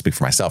I'll speak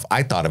for myself,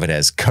 I thought of it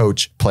as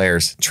coach,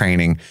 players,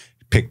 training,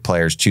 pick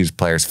players, choose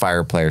players,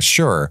 fire players,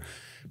 sure.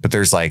 But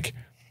there's like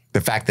the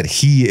fact that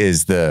he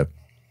is the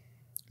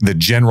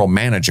general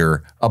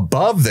manager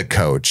above the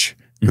coach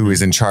who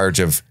is in charge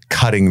of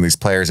cutting these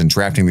players and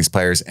drafting these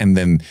players. And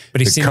then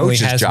but he seemingly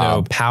has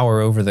no power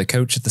over the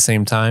coach at the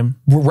same time.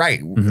 Right.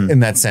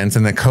 In that sense.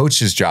 And the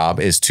coach's job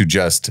is to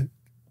just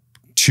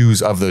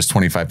choose of those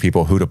 25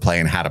 people who to play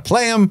and how to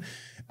play them.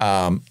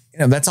 You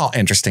know, that's all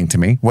interesting to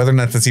me. Whether or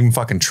not that's even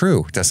fucking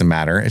true, doesn't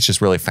matter. It's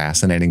just really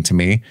fascinating to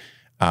me.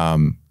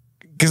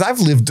 Because I've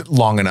lived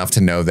long enough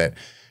to know that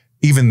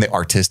even the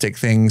artistic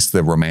things,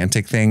 the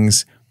romantic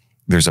things,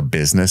 there's a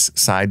business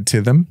side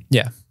to them.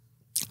 Yeah.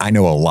 I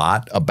know a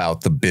lot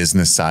about the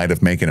business side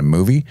of making a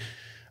movie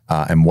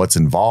and what's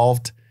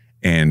involved,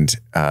 and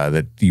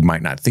that you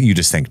might not think. You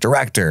just think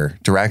director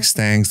directs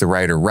things, the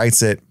writer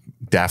writes it.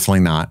 Definitely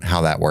not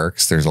how that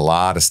works. There's a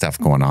lot of stuff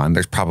going on.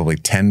 There's probably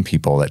 10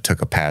 people that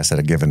took a pass at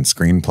a given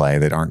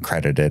screenplay that aren't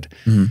credited.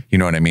 You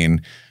know what I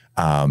mean?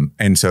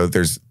 And so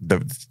there's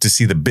to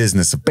see the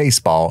business of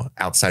baseball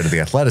outside of the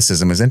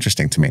athleticism is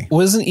interesting to me.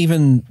 Wasn't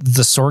even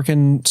the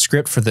Sorkin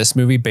script for this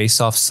movie based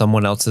off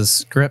someone else's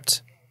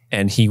script?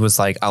 And he was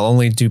like, "I'll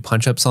only do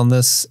punch-ups on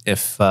this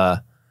if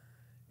that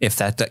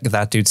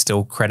dude's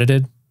still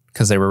credited,"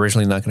 because they were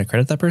originally not going to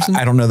credit that person.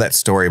 I don't know that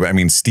story, but I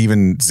mean,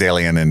 Steven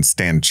Zalian and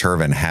Stan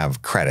Chervin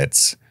have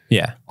credits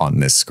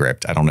on this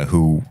script. I don't know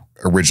who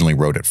originally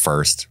wrote it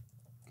first,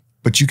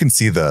 but you can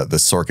see the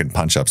Sorkin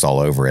punch-ups all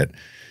over it.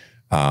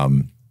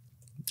 And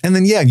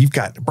then, you've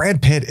got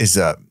Brad Pitt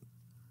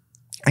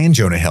and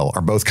Jonah Hill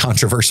are both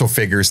controversial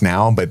figures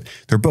now, but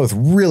they're both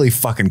really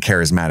fucking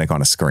charismatic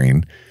on a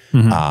screen.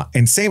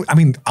 And same, I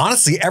mean,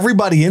 honestly,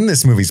 everybody in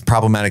this movie is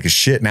problematic as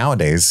shit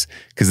nowadays.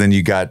 Because then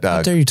you got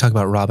how dare you talk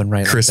about Robin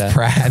Wright, Chris like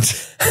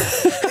Pratt,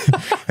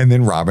 and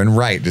then Robin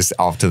Wright just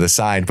off to the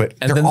side. But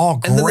they're all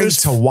great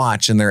to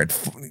watch, and they're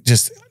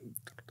just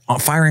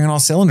firing on all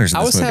cylinders.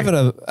 I was having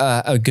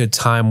a good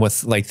time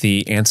with like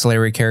the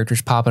ancillary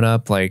characters popping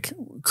up, like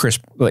Chris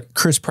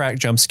Pratt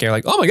jump scare,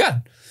 like, oh my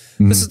god,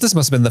 this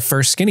must have been the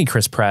first skinny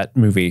Chris Pratt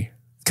movie,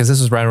 because this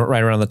was right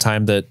around the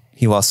time that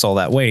he lost all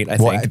that weight. I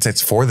think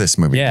it's for this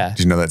movie. Yeah, did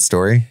you know that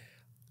story?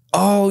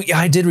 Oh yeah,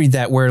 I did read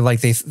that, where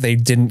like they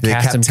didn't cast him. They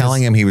kept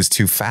telling him he was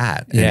too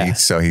fat. Yeah,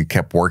 so he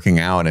kept working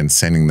out and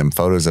sending them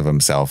photos of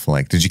himself.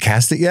 Like, did you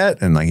cast it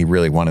yet? And like, he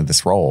really wanted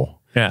this role.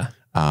 Yeah.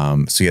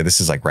 So yeah,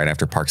 this is like right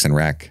after Parks and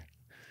Rec.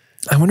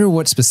 I wonder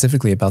what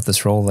specifically about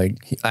this role.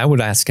 Like, I would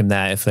ask him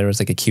that if there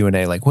was like a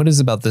Q&A, like, what is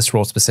about this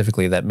role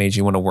specifically that made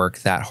you want to work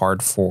that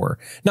hard for?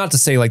 Not to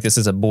say like this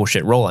is a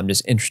bullshit role. I'm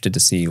just interested to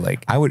see,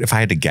 like, I would, if I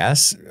had to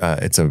guess,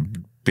 it's a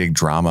big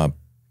drama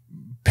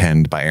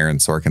penned by Aaron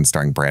Sorkin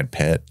starring Brad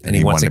Pitt, and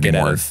he wants to be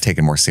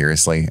taken more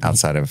seriously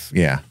outside of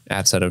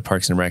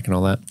Parks and Rec and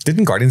all that.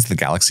 Didn't Guardians of the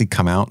Galaxy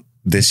come out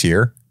this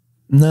year?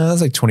 No, that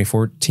was like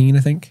 2014, I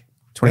think.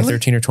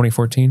 2013 or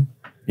 2014.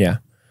 Yeah.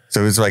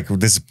 So it was like,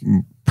 this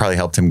probably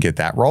helped him get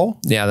that role?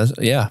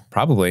 Yeah,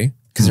 probably.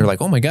 Because they're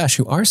like, oh my gosh,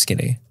 you are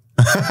skinny.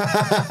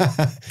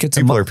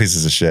 People are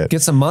pieces of shit.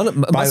 Get some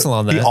muscle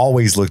on that. He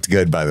always looked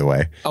good, by the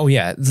way. Oh,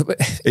 yeah.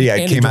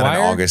 It came out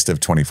in August of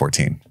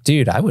 2014.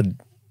 Dude, I would...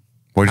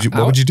 What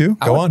would you do?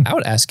 Go on. I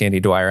would ask Andy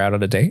Dwyer out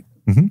on a date.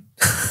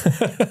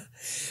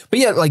 But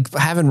yeah, like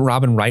having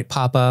Robin Wright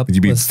pop up.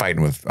 You'd be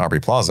fighting with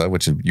Aubrey Plaza,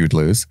 which you'd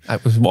lose.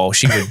 Well,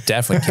 she would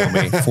definitely kill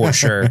me for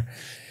sure.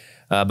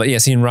 But yeah,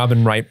 seeing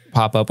Robin Wright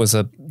pop up was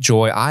a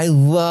joy. I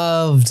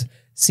loved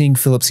seeing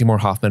Philip Seymour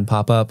Hoffman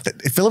pop up.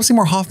 Philip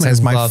Seymour Hoffman is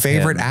my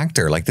favorite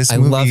actor. Like this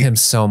movie. I love him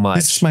so much.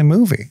 This is my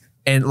movie.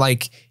 And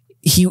like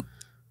he,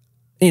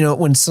 you know,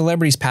 when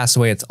celebrities pass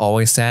away, it's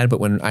always sad.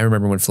 But I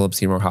remember when Philip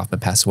Seymour Hoffman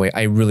passed away,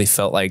 I really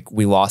felt like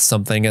we lost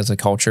something as a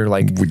culture.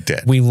 Like we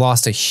did. We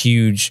lost a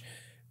huge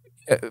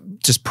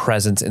just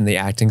presence in the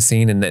acting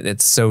scene, and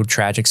it's so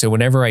tragic. So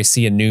whenever I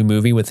see a new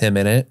movie with him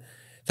in it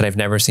that I've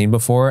never seen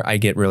before, I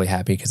get really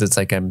happy because it's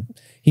like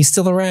he's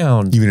still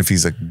around. Even if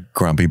he's a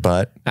grumpy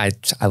butt. I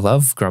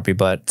love grumpy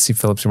butt. See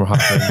Philip Seymour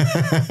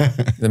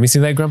Hoffman. Let me see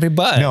that grumpy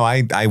butt. No,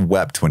 I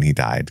wept when he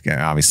died.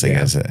 Obviously,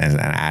 as an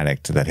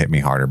addict, that hit me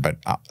harder, but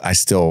I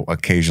still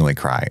occasionally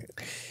cry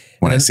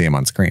when I see him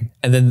on screen.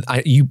 And then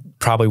you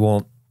probably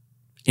won't,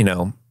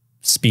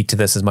 speak to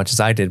this as much as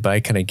I did, but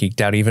I kind of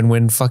geeked out even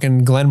when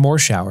fucking Glenn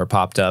Morshower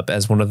popped up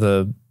as one of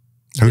the...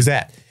 Who's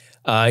that?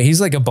 He's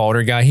like a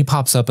balder guy. He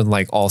pops up in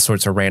like all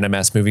sorts of random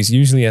ass movies,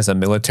 usually as a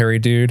military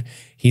dude.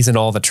 He's in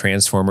all the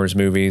Transformers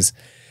movies,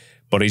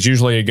 but he's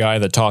usually a guy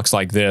that talks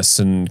like this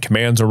and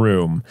commands a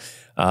room.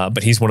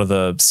 But he's one of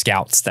the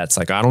scouts that's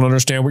like, I don't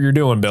understand what you're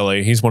doing,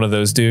 Billy. He's one of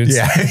those dudes.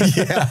 Yeah.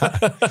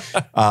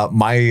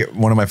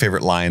 One of my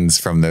favorite lines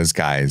from those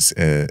guys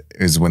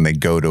is when they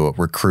go to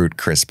recruit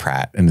Chris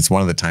Pratt. And it's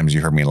one of the times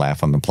you heard me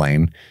laugh on the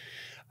plane.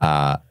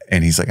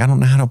 And he's like, I don't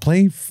know how to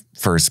play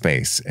first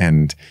base.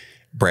 And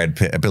Brad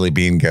Pitt, Billy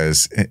Beane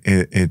goes,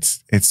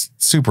 it's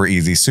super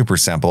easy, super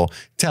simple.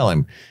 Tell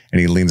him. And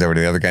he leans over to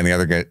the other guy, and the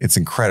other guy, it's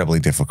incredibly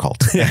difficult.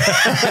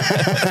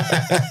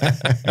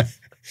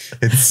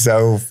 It's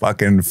so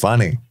fucking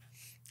funny.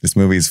 This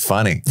movie is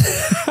funny.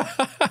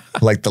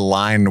 Like the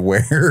line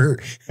where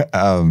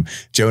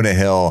Jonah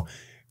Hill,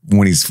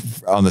 when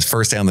he's on the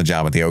first day on the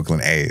job at the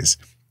Oakland A's,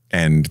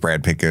 and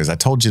Brad Pitt goes, I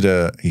told you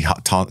to, he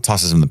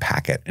tosses him the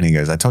packet, and he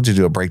goes, I told you to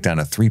do a breakdown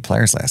of 3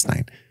 players last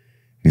night.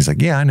 And he's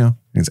like, yeah, I know.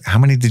 He's like, how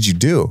many did you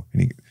do?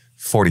 And he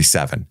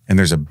 47. And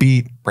there's a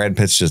beat. Brad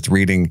Pitt's just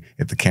reading.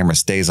 If the camera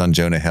stays on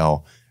Jonah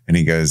Hill, and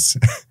he goes,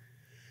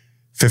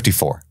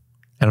 54.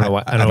 I don't know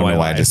why. I don't know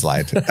why I just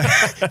lied.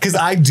 Because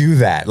I do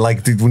that.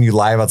 Like when you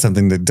lie about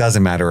something that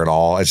doesn't matter at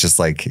all, it's just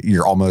like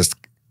your almost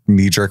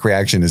knee-jerk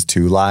reaction is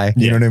to lie.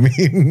 You know what I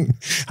mean?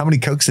 How many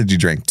Cokes did you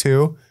drink?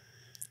 2?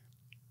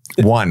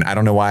 1. I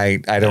don't know why.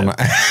 I don't know.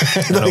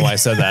 I don't know why I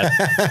said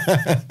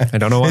that. I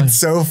don't know why. It's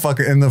so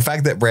fucking, and the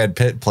fact that Brad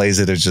Pitt plays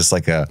it as just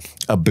like a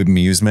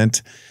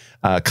bemusement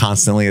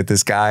constantly at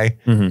this guy.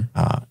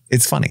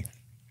 It's funny.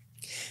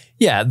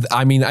 Yeah.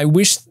 I mean, I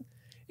wish,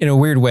 in a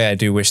weird way, I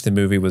do wish the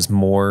movie was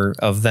more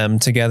of them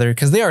together,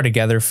 because they are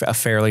together a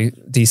fairly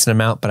decent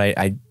amount, but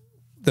I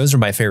those are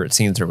my favorite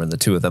scenes, are when the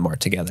two of them are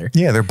together.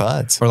 Yeah, they're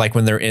buds. Or like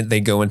when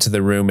they go into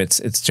the room,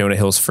 it's Jonah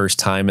Hill's first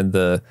time in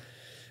the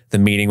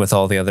meeting with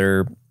all the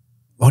other,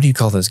 what do you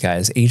call those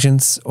guys?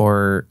 Agents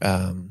or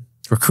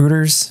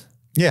recruiters?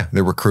 Yeah,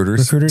 they're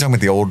recruiters. You're talking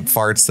about the old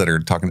farts that are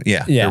talking.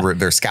 Yeah.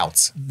 They're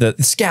scouts. The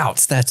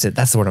scouts. That's it.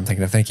 That's the word I'm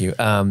thinking of. Thank you.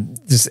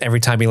 Just every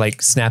time he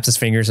like snaps his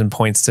fingers and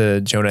points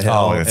to Jonah Hill.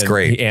 Oh, that's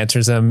great. He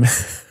answers him.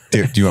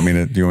 Do you want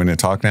me to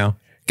talk now?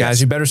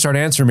 Guys, you better start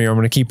answering me, or I'm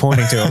going to keep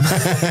pointing to him.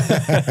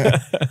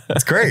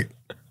 That's great.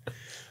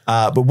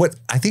 But what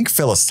I think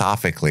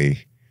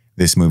philosophically,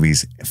 this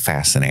movie's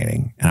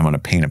fascinating, and I'm going to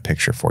paint a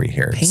picture for you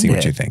here. See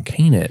what you think.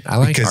 Paint it. I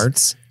like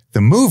arts. The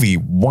movie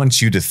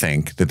wants you to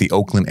think that the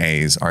Oakland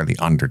A's are the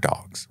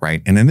underdogs,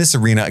 right? And in this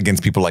arena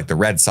against people like the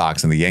Red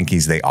Sox and the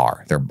Yankees, they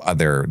are.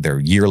 Their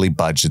yearly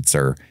budgets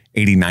are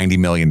 $80–90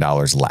 million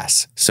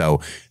less.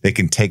 So they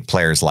can take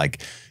players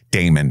like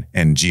Damon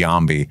and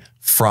Giambi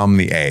from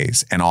the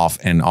A's and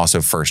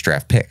also first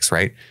draft picks,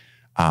 right?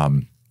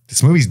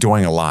 This movie's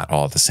doing a lot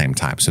all at the same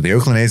time. So the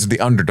Oakland A's are the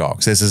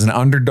underdogs. This is an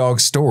underdog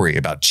story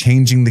about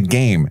changing the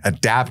game,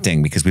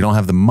 adapting, because we don't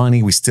have the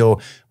money. We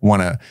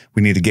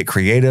need to get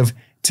creative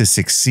to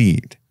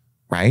succeed,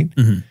 right?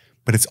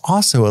 But it's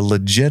also a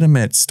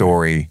legitimate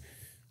story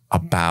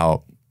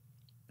about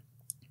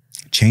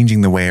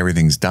changing the way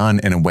everything's done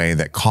in a way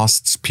that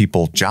costs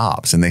people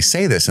jobs. And they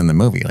say this in the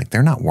movie, like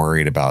they're not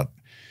worried about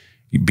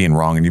you being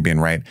wrong and you being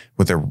right.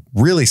 What they're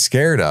really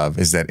scared of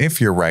is that if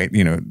you're right,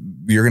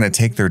 you're going to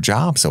take their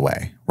jobs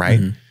away,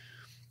 right?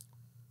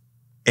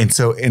 And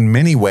so in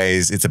many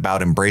ways, it's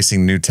about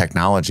embracing new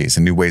technologies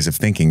and new ways of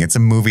thinking. It's a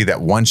movie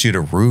that wants you to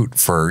root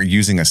for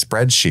using a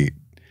spreadsheet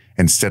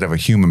instead of a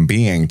human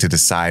being to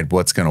decide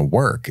what's going to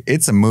work.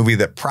 It's a movie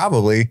that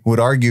probably would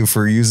argue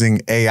for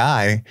using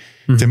AI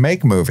to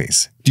make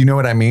movies. Do you know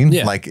what I mean?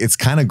 Yeah. Like, it's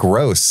kind of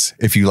gross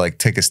if you like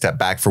take a step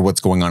back for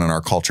what's going on in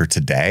our culture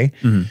today.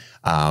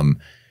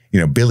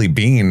 Billy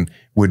Beane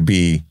would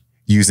be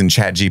using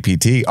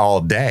ChatGPT all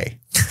day.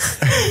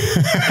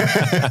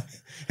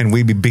 And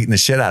we'd be beating the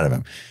shit out of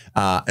him.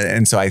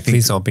 And so I think...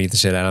 Please don't beat the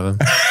shit out of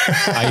him.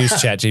 I use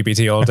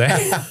ChatGPT all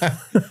day.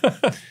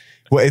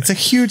 Well, it's a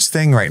huge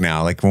thing right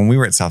now. Like when we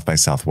were at South by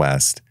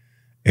Southwest,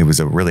 it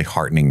was a really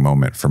heartening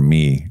moment for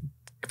me,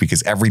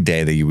 because every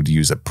day that you would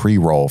use a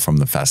pre-roll from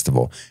the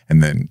festival.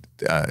 And then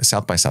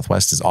South by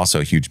Southwest is also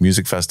a huge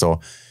music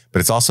festival, but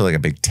it's also like a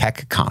big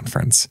tech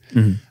conference.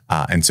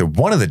 And so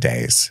one of the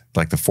days,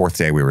 like the 4th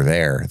day we were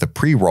there, the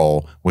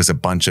pre-roll was a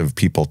bunch of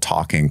people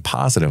talking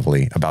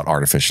positively about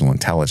artificial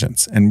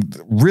intelligence, and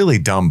really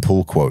dumb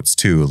pool quotes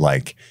too,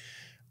 like,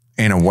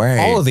 in a way,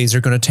 all of these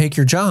are going to take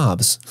your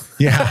jobs.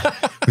 Yeah.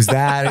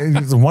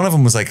 One of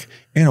them was like,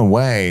 in a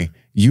way,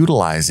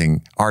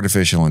 utilizing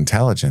artificial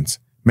intelligence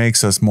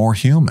makes us more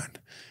human.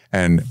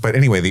 But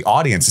anyway, the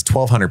audience is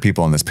 1,200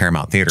 people in this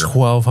Paramount Theater.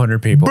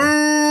 1,200 people.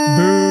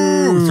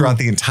 Boo! Throughout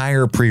the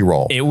entire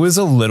pre-roll. It was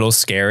a little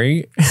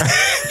scary.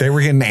 They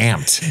were getting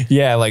amped.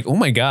 Yeah, like, oh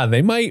my God,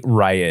 they might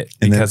riot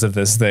because of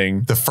this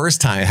thing. The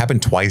first time, it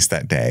happened twice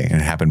that day,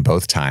 and it happened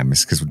both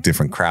times because with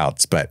different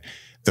crowds. But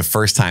the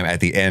first time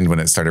at the end, when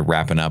it started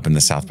wrapping up and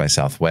the South by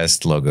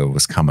Southwest logo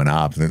was coming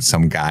up,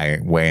 some guy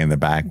way in the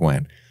back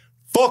went,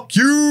 "Fuck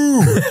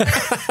you!"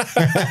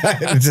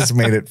 It just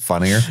made it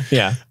funnier.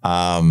 Yeah.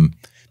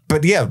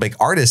 But yeah, like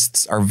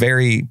artists are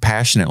very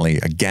passionately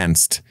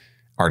against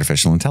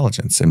artificial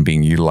intelligence and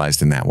being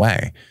utilized in that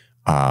way.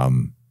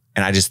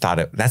 And I just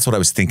thought that's what I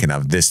was thinking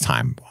of this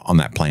time on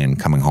that plane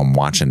coming home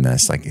watching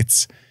this. Like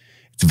it's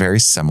a very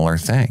similar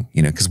thing,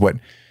 you know, because what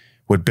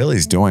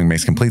Billy's doing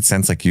makes complete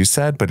sense, like you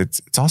said, but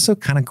it's also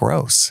kind of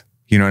gross.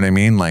 You know what I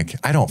mean? Like,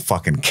 I don't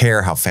fucking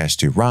care how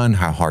fast you run,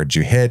 how hard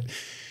you hit.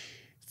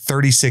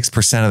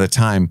 36% of the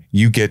time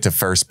you get to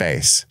first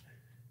base.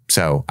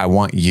 So I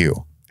want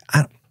you.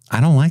 I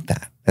don't like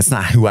that. That's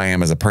not who I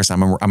am as a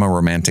person. I'm a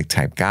romantic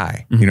type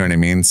guy. You know what I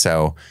mean?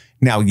 So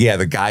now, yeah,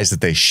 the guys that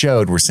they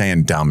showed were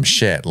saying dumb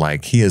shit.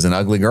 Like, he has an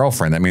ugly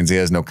girlfriend. That means he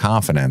has no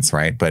confidence,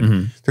 right? But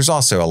there's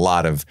also a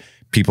lot of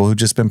people who've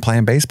just been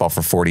playing baseball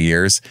for 40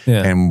 years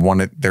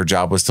and their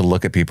job was to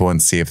look at people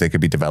and see if they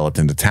could be developed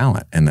into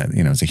talent. And that,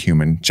 you know, it's a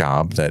human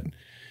job that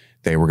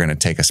they were going to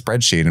take a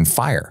spreadsheet and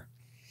fire.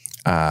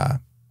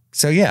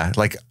 So yeah,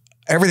 like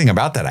everything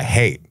about that I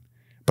hate.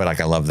 But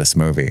like, I love this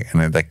movie,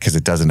 and because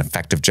it does an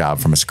effective job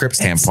from a script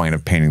standpoint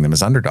of painting them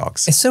as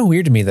underdogs. It's so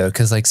weird to me though,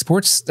 because like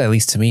sports, at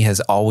least to me, has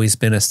always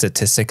been a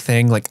statistic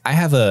thing. Like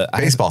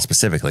baseball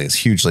specifically is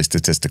hugely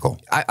statistical.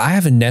 I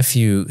have a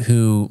nephew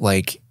who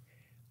like,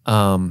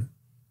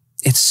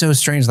 it's so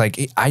strange.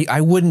 Like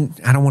I'm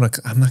not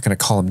going to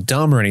call him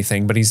dumb or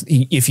anything, but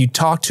if you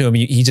talk to him,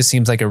 he just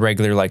seems like a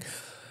regular, like,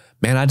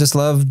 man, I just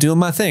love doing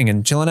my thing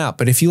and chilling out.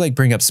 But if you like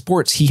bring up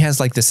sports, he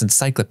has like this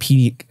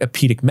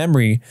encyclopedic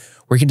memory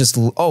where he can just,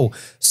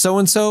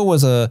 so-and-so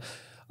was a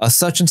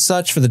such and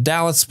such for the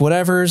Dallas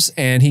whatevers,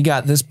 and he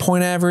got this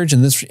point average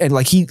and this, and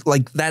like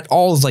that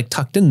all is like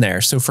tucked in there.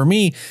 So for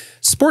me,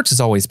 sports has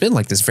always been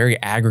like this very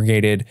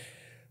aggregated,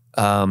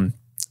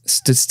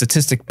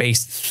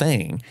 statistic-based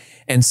thing.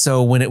 And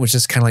so when it was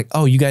just kind of like,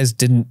 oh, you guys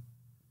didn't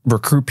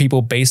recruit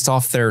people based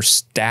off their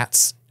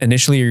stats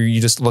initially, or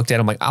you just looked at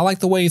them like, I like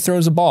the way he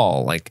throws a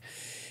ball. Like,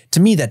 to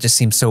me, that just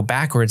seems so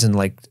backwards. And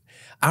like,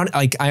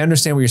 I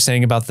understand what you're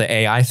saying about the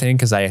AI thing,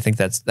 because I think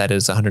that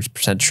is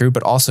 100% true.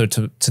 But also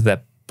to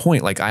that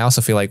point, like, I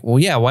also feel like, well,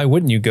 yeah, why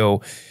wouldn't you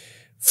go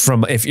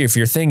from, if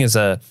your thing is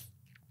a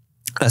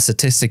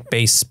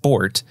statistic-based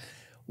sport,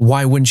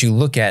 why wouldn't you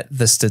look at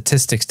the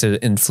statistics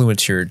to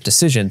influence your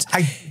decisions?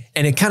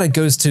 And it kind of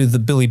goes to the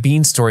Billy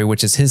Beane story,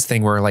 which is his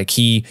thing, where like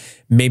he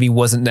maybe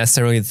wasn't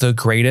necessarily the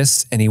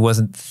greatest, and he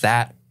wasn't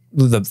that.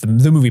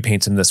 The movie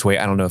paints him this way.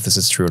 I don't know if this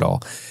is true at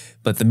all,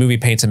 but the movie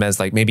paints him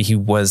as like maybe he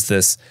was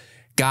this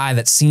guy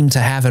that seemed to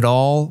have it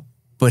all,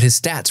 but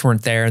his stats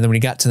weren't there. And then when he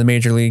got to the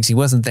major leagues, he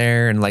wasn't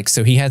there. And like,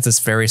 so he has this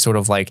very sort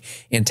of like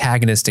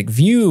antagonistic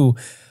view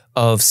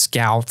of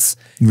scouts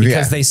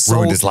because they sold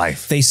ruined his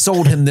life. They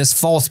sold him this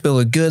false bill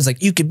of goods.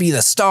 Like, you could be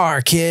the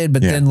star, kid.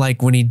 But then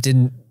like when he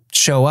didn't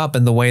show up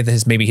in the way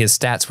that maybe his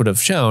stats would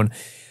have shown,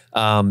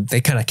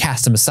 they kind of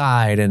cast him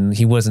aside, and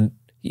he wasn't,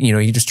 you know,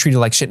 he just treated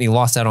like shit, and he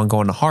lost out on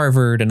going to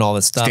Harvard and all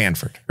this stuff.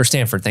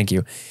 Stanford. Thank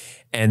you.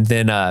 And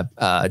then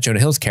Jonah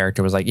Hill's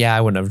character was like, yeah,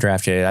 I wouldn't have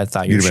drafted it. I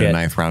thought you'd been a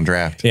 9th round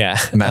draft. Yeah.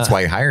 And that's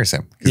why he hires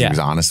him, because he was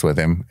honest with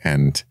him,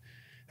 and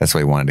that's what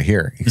he wanted to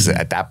hear. Because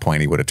at that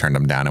point, he would have turned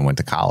him down and went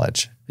to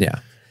college. Yeah.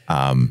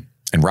 And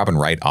Robin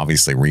Wright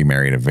obviously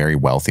remarried a very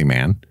wealthy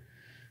man,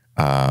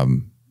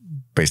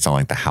 based on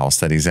like the house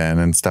that he's in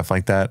and stuff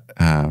like that.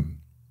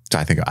 So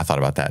I thought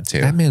about that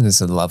too. That man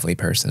is a lovely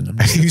person.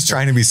 He's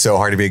trying to be so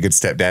hard to be a good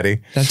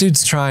stepdaddy. That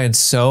dude's trying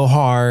so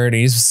hard.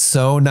 He's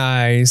so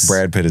nice.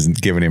 Brad Pitt isn't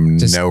giving him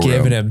no room.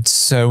 Giving him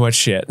so much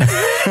shit.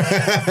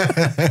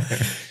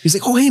 He's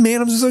like, oh, hey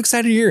man, I'm so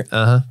excited you're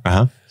here.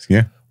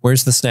 Yeah.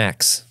 Where's the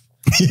snacks?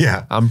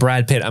 Yeah. I'm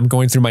Brad Pitt. I'm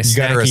going through my snacky age.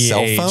 You got her a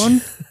cell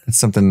phone? It's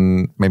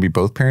something maybe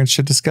both parents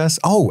should discuss.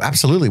 Oh,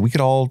 absolutely. We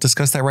could all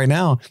discuss that right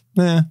now.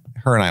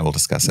 Her and I will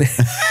discuss it.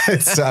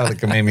 It's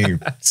like maybe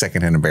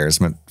secondhand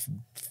embarrassment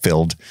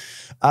filled.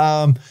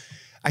 I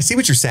see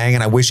what you're saying,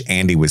 and I wish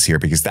Andy was here,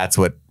 because that's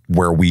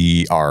where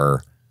we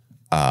are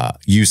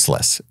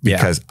useless,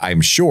 because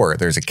I'm sure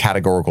there's a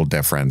categorical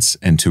difference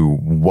into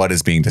what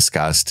is being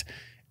discussed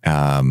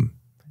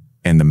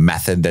and the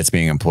method that's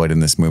being employed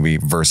in this movie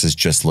versus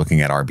just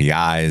looking at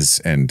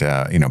RBIs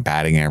and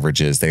batting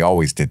averages. They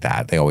always did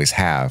that. They always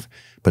have.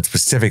 But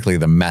specifically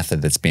the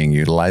method that's being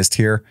utilized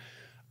here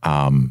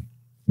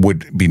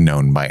would be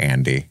known by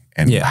Andy,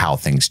 and how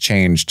things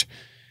changed.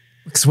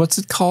 So what's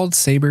it called?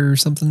 Saber or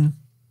something?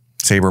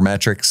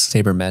 Sabermetrics.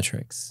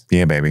 Sabermetrics.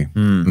 Yeah, baby.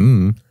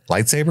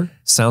 Lightsaber?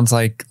 Sounds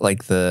like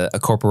a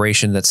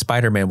corporation that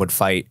Spider-Man would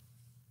fight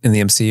in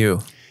the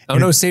MCU. Oh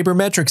no,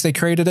 Sabermetrics, they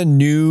created a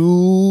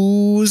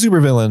new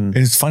supervillain.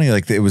 It's funny,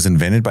 like it was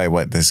invented by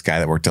this guy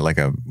that worked at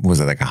was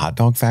it like a hot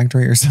dog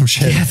factory or some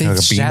shit? Yeah, they like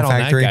a bean shat on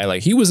factory? that guy.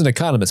 Like he was an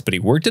economist, but he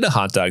worked at a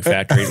hot dog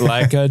factory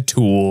like a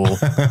tool.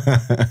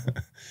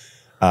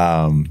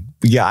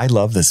 Yeah, I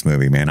love this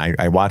movie, man.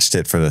 I watched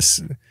it for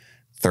this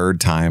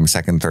third time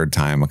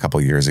a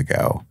couple years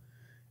ago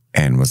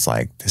and was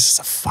like, this is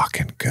a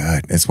fucking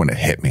good. It's when it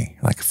hit me.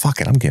 Like,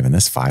 fuck it, I'm giving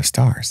this 5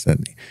 stars.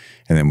 And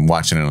then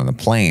watching it on the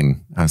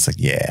plane, I was like,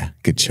 yeah,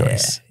 good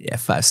choice. Yeah,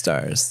 5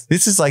 stars.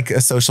 This is like a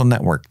Social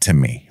Network to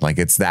me. Like,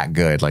 it's that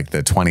good. Like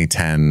the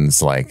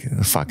 2010s, like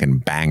fucking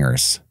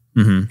bangers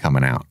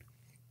coming out.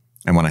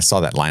 And when I saw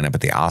that lineup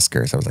at the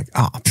Oscars, I was like,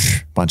 oh,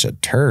 bunch of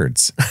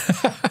turds.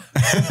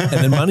 And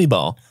then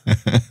Moneyball.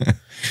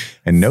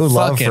 And no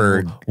love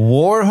for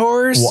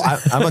Warhorse.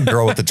 Well, I'm a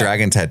girl with the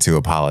dragon tattoo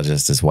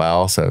apologist as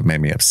well. So it made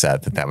me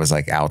upset that was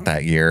like out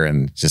that year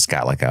and just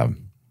got like a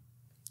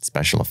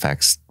special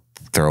effects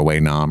throwaway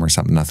nom or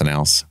something, nothing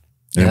else.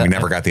 And we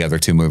never got the other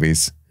 2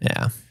 movies.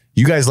 Yeah.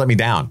 You guys let me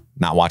down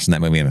not watching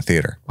that movie in the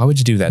theater. Why would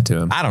you do that to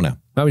him? I don't know.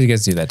 Why would you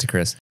guys do that to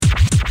Chris?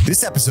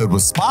 This episode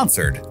was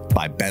sponsored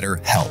by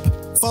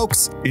BetterHelp.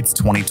 Folks, it's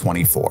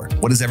 2024.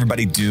 What does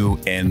everybody do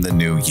in the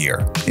new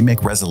year? They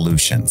make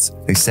resolutions.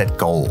 They set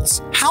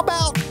goals. How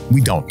about we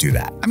don't do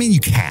that? I mean, you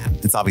can.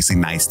 It's obviously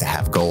nice to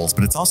have goals,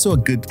 but it's also a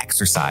good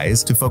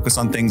exercise to focus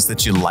on things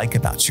that you like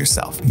about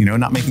yourself. You know,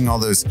 not making all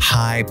those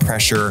high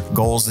pressure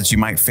goals that you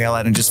might fail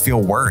at and just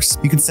feel worse.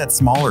 You can set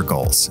smaller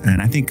goals.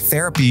 And I think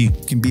therapy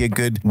can be a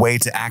good way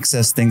to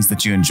access things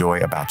that you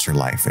enjoy about your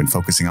life and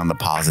focusing on the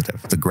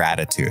positive, the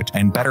gratitude.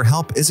 And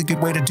BetterHelp is a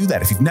good way to do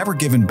that. If you've never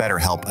given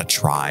BetterHelp a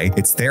try,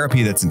 it's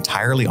therapy that's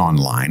entirely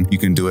online. You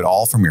can do it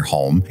all from your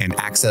home and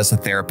access a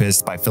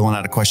therapist by filling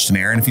out a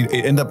questionnaire. And if you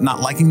end up not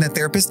liking that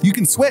therapist, you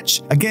can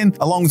switch. Again,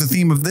 along with the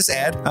theme of this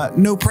ad,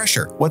 no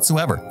pressure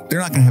whatsoever. They're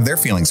not going to have their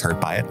feelings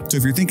hurt by it. So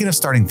if you're thinking of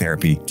starting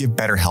therapy, give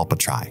BetterHelp a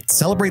try.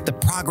 Celebrate the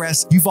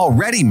progress you've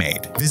already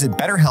made. Visit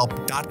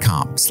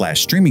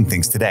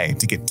BetterHelp.com/streamingthings today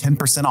to get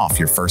 10% off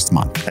your first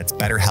month. That's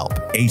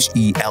BetterHelp,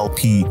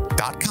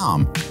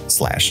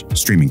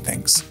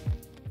 HELP.com/streamingthings.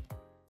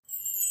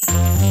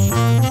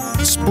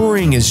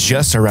 Spring is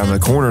just around the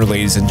corner,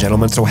 ladies and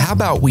gentlemen, so how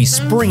about we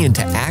spring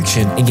into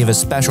action and give a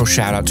special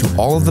shout out to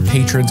all of the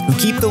patrons who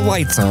keep the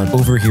lights on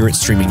over here at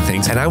Streaming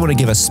Things. And I want to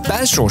give a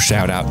special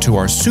shout out to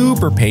our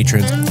super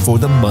patrons for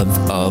the month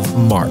of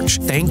March.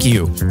 Thank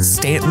you,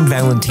 Stanton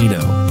Valentino,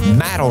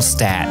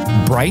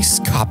 Maddlestat, Bryce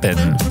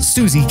Coppin,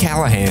 Susie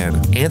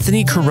Callahan,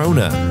 Anthony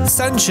Corona,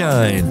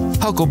 Sunshine,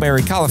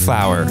 Huckleberry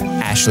Cauliflower,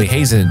 Ashley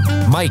Hazen,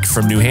 Mike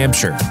from New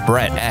Hampshire,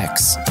 Brett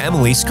X,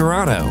 Emily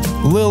Scarano,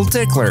 Lil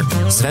Tickler,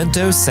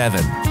 Svento7,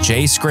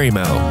 Jay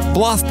Scramo,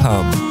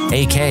 Bluffpum,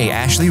 AK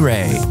Ashley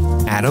Ray,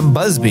 Adam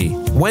Busby,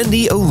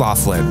 Wendy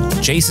O'Laughlin,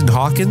 Jason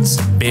Hawkins,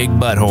 Big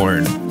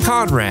Butthorn,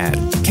 Conrad,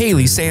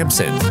 Kaylee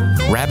Sampson,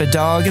 Rabbit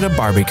Dog in a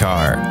Barbie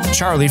Car,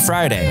 Charlie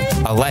Friday,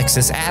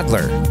 Alexis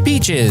Adler,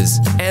 Peaches,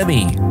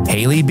 Emmy,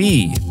 Haley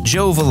B,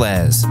 Joe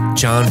Velez,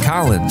 John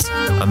Collins,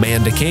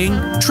 Amanda King,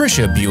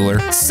 Trisha Bueller,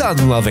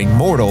 Sun-Loving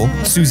Mortal,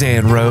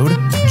 Suzanne Rode,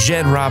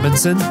 Jen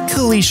Robinson,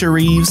 Kalisha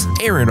Reeves,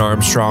 Aaron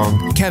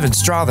Armstrong, Kevin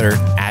Strother,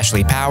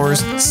 Ashley Powers,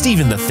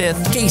 Stephen V,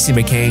 Casey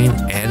McCain,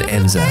 and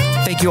Enza.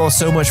 Thank you all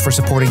so much for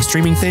supporting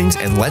Streaming Things,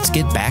 and let's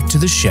get back to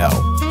the show.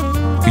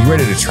 Are you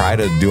ready to try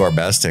to do our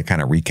best to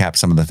kind of recap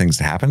some of the things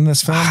that happened in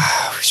this film?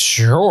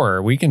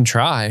 Sure, we can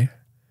try.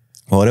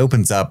 Well, it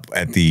opens up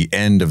at the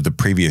end of the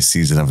previous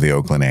season of the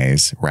Oakland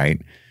A's,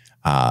 right?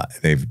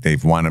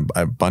 They've won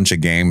a bunch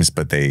of games,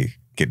 but they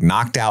get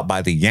knocked out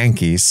by the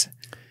Yankees.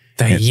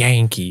 The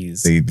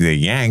Yankees. The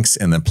Yanks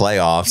in the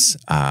playoffs.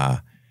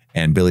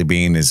 And Billy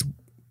Beane is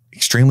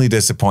extremely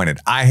disappointed.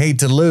 I hate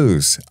to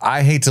lose.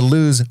 I hate to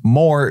lose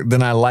more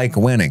than I like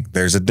winning.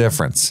 There's a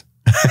difference.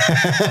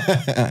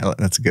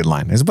 That's a good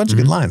line. There's a bunch of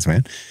good lines,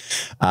 man.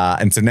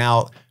 And so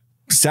now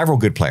several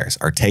good players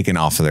are taken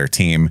off of their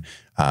team.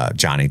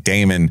 Johnny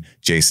Damon,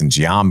 Jason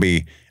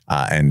Giambi,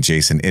 and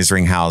Jason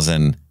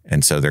Isringhausen.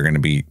 And so they're going to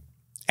be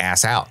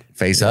ass out,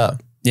 face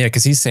up. Yeah,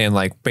 because he's saying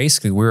like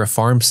basically we're a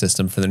farm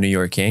system for the New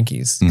York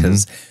Yankees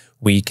because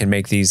we can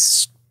make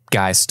these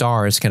guys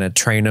stars, kind of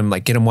train them,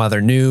 like get them while they're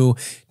new,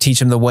 teach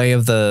them the way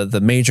of the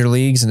major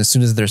leagues. And as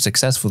soon as they're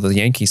successful, the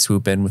Yankees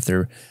swoop in with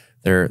their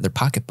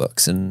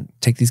pocketbooks and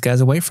take these guys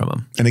away from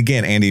them. And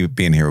again, Andy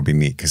being here would be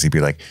neat because he'd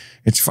be like,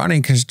 it's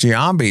funny because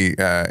Giambi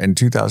in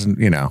 2000,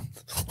 you know.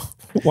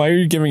 Why are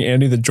you giving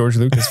Andy the George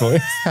Lucas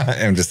voice?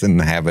 I'm just in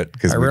the habit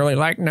because I really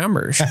like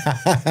numbers.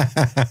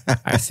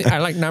 I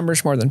like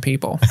numbers more than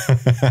people.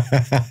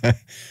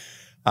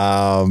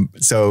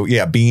 So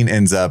yeah, Beane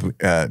ends up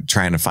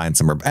trying to find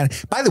some.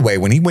 By the way,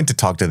 when he went to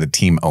talk to the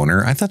team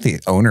owner, I thought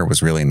the owner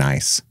was really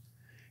nice.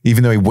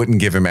 Even though he wouldn't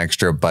give him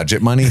extra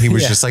budget money, he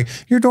was just like,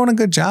 "You're doing a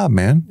good job,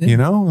 man. You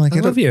know, like I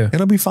love you.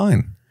 It'll be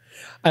fine."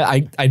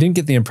 I didn't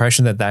get the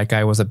impression that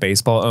guy was a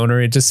baseball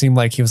owner. It just seemed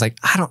like he was like,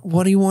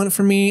 what do you want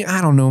from me? I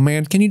don't know,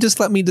 man. Can you just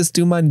let me just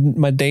do my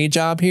day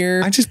job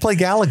here? I just play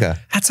Galaga.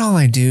 That's all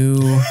I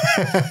do.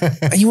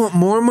 You want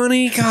more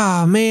money?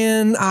 Oh,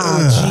 man.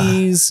 Oh,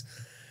 jeez.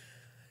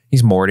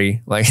 He's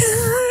Morty. Like,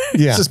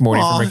 it's just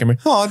Morty from Rick and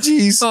Morty. Oh,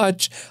 jeez.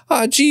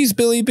 Oh, jeez,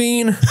 Billy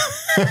Beane.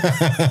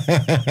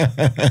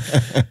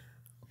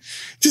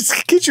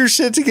 Just get your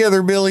shit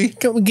together, Billy.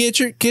 Come get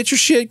your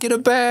shit. Get a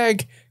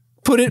bag.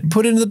 Put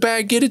it in the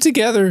bag. Get it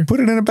together. Put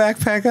it in a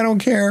backpack. I don't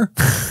care.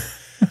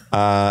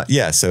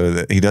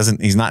 So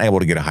he's not able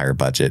to get a higher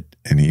budget,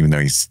 and even though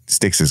he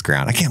sticks his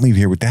ground, I can't leave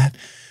here with that.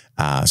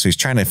 So he's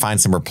trying to find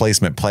some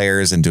replacement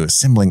players and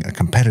assembling a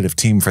competitive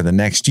team for the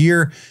next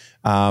year.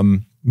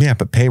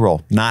 But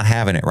payroll not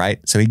having it, right?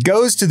 So he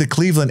goes to the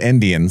Cleveland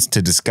Indians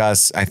to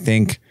discuss, I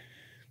think,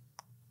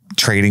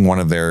 trading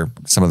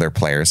some of their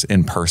players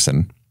in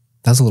person.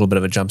 That was a little bit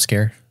of a jump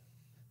scare.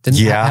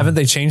 Haven't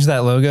they changed that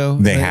logo?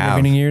 They have.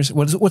 In years.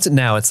 What's it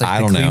now? It's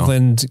like the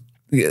Cleveland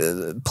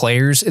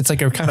Players. It's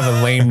like a kind of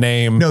a lame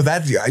name. No,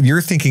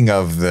 you're thinking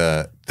of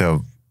the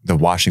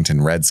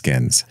Washington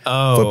Redskins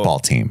football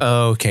team.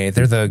 Okay,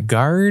 they're the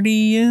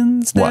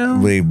Guardians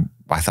now.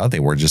 I thought they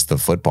were just the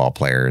football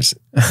players.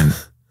 Let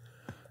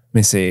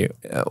me see.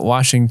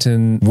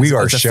 Washington. We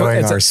are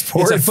showing our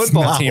sports. It's a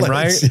football team,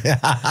 right?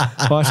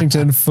 Yeah.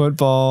 Washington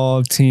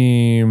football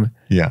team.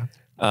 Yeah.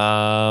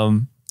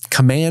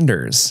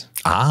 Commanders.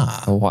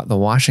 The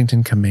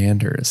Washington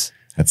Commanders.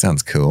 That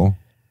sounds cool.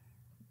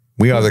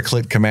 We are the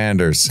Clit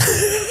Commanders.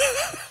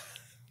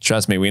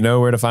 Trust me, we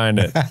know where to find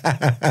it.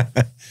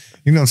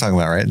 You know what I'm talking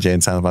about, right? Jay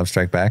and Silent Bob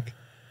Strike Back.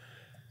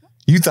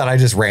 You thought I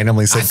just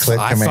randomly said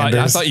Clit Commanders?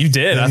 I thought you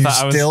did.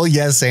 Still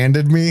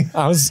yes-anded me?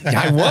 I was.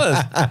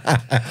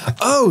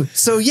 Oh,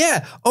 so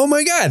yeah. Oh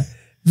my God.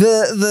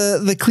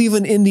 The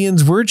Cleveland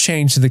Indians were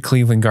changed to the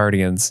Cleveland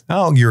Guardians.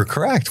 Oh, you're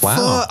correct.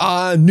 Wow.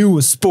 I knew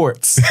a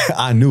sports.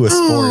 I knew a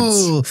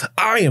sports.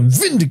 I am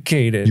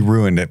vindicated. You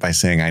ruined it by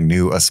saying I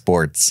knew a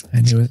sports.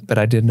 I knew it, but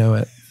I did know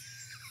it.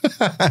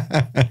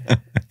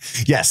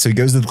 Yes, so he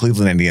goes to the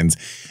Cleveland Indians,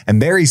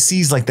 and there he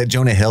sees like that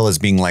Jonah Hill is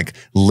being like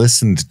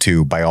listened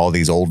to by all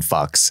these old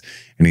fucks,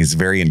 and he's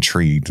very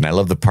intrigued. And I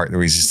love the part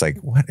where he's just like,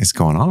 what is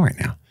going on right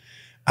now?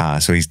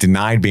 So he's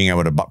denied being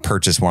able to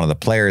purchase one of the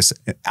players.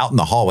 Out in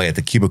the hallway at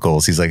the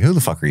cubicles, he's like, who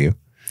the fuck are you?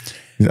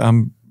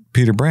 I'm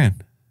Peter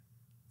Brand.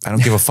 I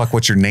don't give a fuck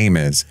what your name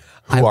is.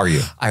 Who are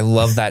you? I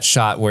love that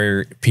shot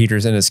where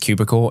Peter's in his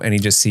cubicle and he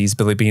just sees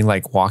Billy Beane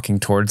like walking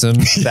towards him.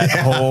 That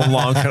whole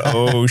long,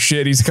 oh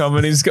shit, he's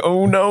coming.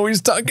 Oh no,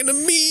 he's talking to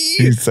me.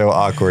 He's so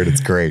awkward.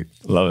 It's great.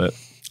 Love it.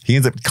 He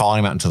ends up calling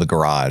him out into the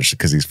garage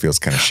because he feels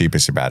kind of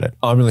sheepish about it.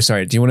 Oh, I'm really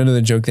sorry. Do you want to know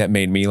the joke that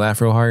made me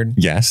laugh real hard?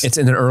 Yes. It's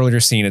in an earlier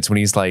scene. It's when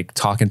he's like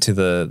talking to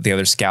the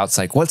other scouts,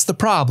 like, what's the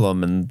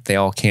problem? And they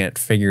all can't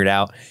figure it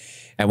out.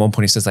 At one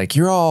point he says like,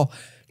 you're all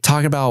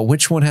talking about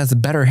which one has the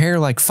better hair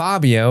like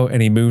Fabio,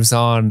 and he moves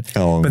on.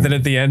 Oh, but then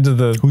at the end of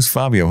the... Who's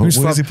Fabio? What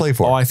does he play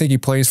for? Oh, I think he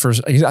plays for...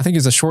 I think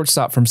he's a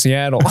shortstop from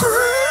Seattle.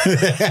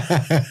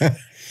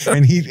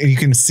 And you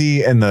can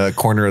see in the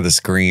corner of the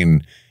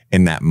screen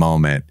in that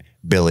moment,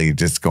 Billy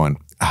just going,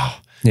 oh,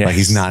 yes. Like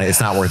it's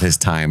not worth his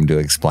time to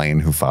explain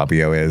who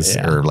Fabio is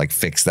or like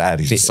fix that.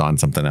 He's just on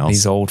something else.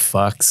 These old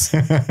fucks.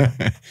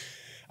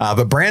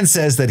 But Brand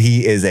says that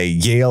he is a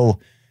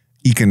Yale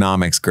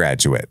economics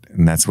graduate,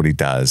 and that's what he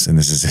does. And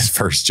this is his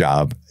first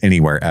job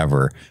anywhere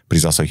ever. But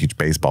he's also a huge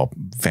baseball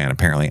fan,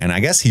 apparently. And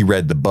I guess he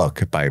read the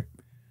book by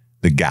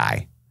the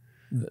guy.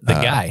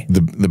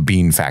 The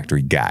Bean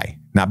Factory guy.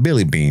 Not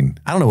Billy Beane.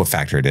 I don't know what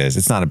factory it is.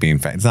 It's not a bean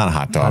factory. It's not a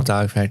hot dog. Hot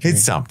dog factory.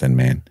 It's something,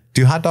 man.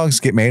 Do hot dogs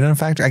get made in a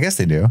factory? I guess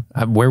they do.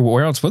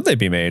 Where else would they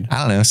be made? I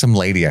don't know. Some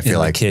lady, I feel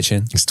like,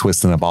 kitchen is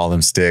twisting up all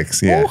them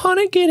sticks. Yeah. Oh,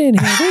 honey, get in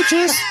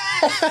here.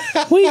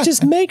 We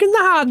just making the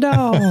hot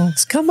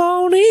dogs. Come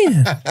on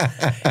in.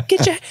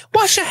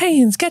 Wash your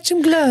hands. Get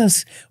some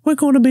gloves. We're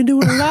going to be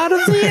doing a lot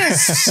of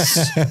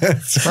this.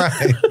 That's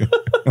right.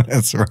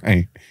 That's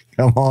right.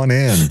 Come on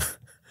in,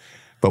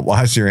 but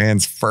wash your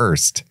hands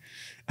first.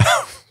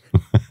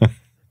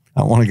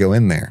 I want to go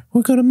in there.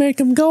 We're going to make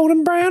them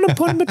golden brown and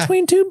put them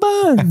between two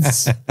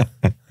buns.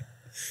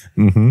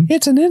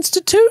 It's an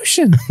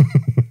institution.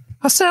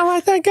 I sound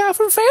like that guy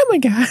from Family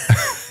Guy.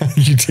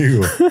 You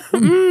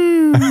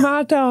do.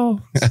 My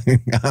dog.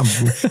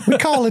 We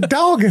call it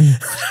dogging.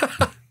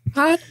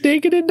 I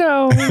diggity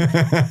dog.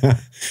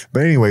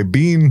 But anyway,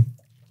 Beane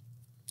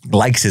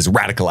likes his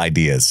radical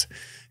ideas.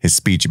 His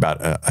speech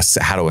about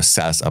how to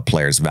assess a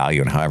player's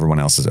value and how everyone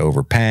else is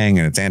overpaying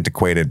and it's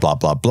antiquated, blah,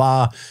 blah,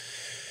 blah.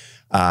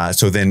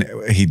 So then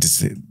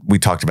we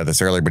talked about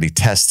this earlier, but he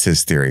tests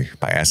his theory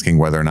by asking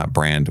whether or not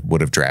Brand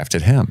would have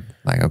drafted him.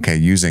 Like, okay,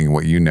 using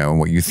what you know and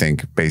what you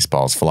think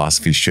baseball's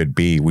philosophy should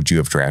be, would you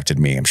have drafted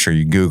me? I'm sure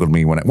you Googled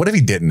me. What if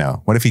he didn't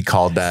know? What if he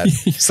called that?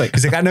 He's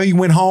like, I know you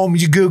went home,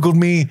 you Googled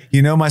me,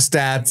 you know my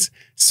stats.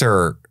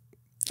 Sir,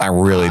 I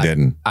really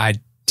didn't. I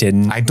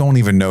didn't. I don't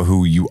even know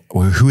who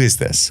is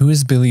this? Who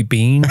is Billy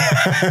Beane?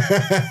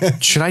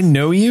 Should I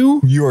know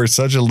you? You are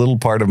such a little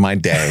part of my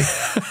day.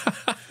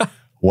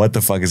 what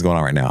the fuck is going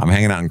on right now? I'm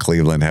hanging out in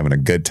Cleveland, having a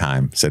good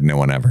time, said no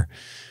one ever.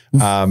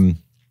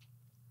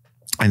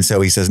 And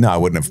so he says, no, I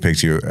wouldn't have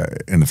picked you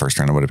in the first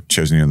round. I would have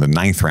chosen you in the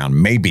 9th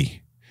round,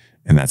 maybe.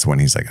 And that's when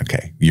he's like,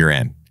 okay, you're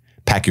in.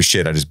 Pack your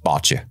shit. I just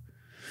bought you.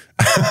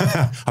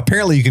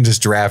 Apparently you can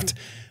just draft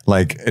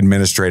like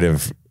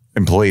administrative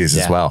employees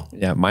as well.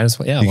 Yeah, might as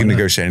well. Yeah, you can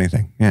negotiate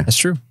anything. Yeah, that's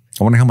true.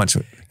 I wonder how much.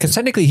 Because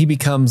technically he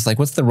becomes like,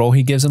 what's the role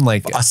he gives him?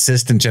 Like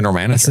assistant general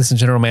manager. Assistant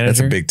general manager. That's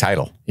a big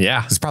title.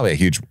 Yeah. It's probably a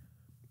huge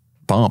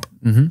bump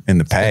in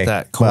the pay.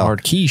 That cold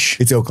hard quiche.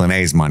 It's Oakland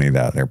A's money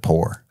though. They're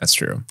poor. That's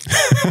true.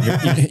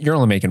 you're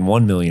only making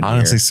 $1 million.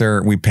 Honestly,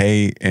 sir, we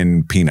pay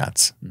in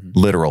peanuts,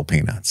 literal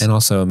peanuts. And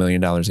also $1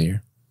 million a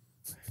year.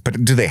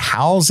 But do they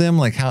house him?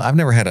 Like how I've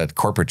never had a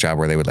corporate job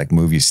where they would like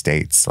move you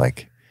states.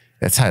 Like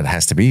that's how it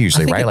has to be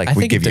usually, right? Like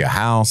we give you a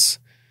house.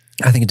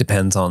 I think it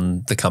depends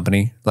on the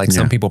company. Like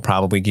some people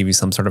probably give you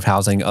some sort of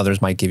housing.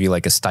 Others might give you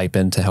like a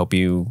stipend to help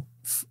you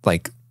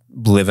like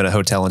live in a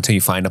hotel until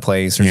you find a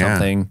place or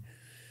something.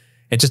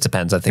 It just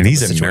depends. I think. And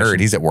he's a nerd.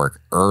 He's at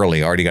work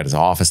early. Already got his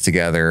office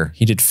together.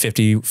 He did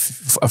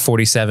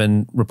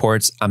 47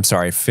 reports. I'm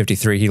sorry,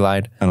 53. He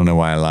lied. I don't know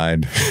why I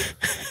lied.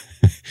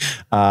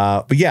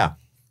 But yeah.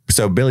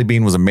 So Billy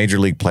Beane was a major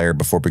league player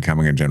before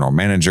becoming a general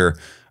manager.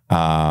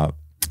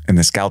 And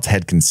the scouts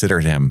had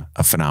considered him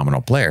a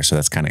phenomenal player. So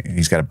that's kind of,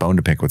 he's got a bone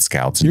to pick with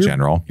scouts in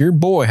general. Your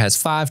boy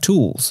has 5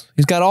 tools.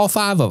 He's got all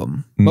 5 of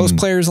them. Most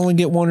players only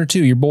get 1 or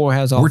 2. Your boy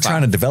has all 5. We're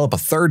trying to develop a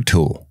 3rd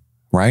tool,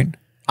 right?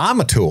 I'm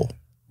a tool.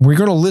 We're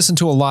going to listen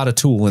to a lot of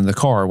Tool in the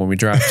car when we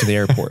drive to the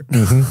airport.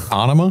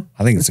 Anima?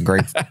 I think it's a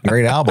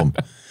great album.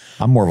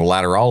 I'm more of a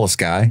Lateralis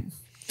guy.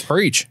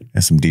 Preach.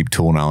 That's some deep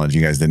Tool knowledge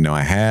you guys didn't know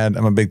I had.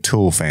 I'm a big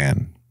Tool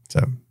fan.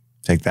 So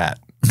take that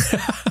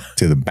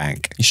to the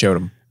bank. You showed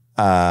him.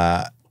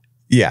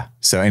 Yeah.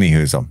 So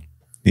anywho,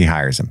 he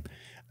hires him.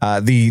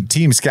 The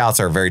team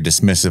scouts are very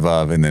dismissive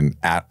of and then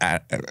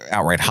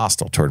outright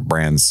hostile toward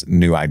Brand's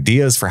new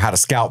ideas for how to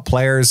scout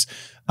players.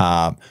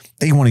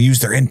 They want to use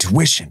their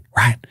intuition,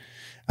 right?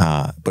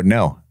 But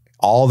no,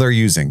 all they're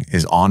using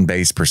is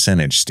on-base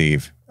percentage,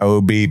 Steve.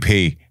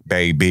 OBP,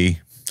 baby.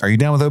 Are you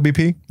down with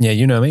OBP? Yeah,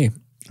 you know me.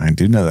 I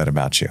do know that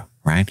about you,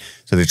 right?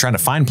 So they're trying to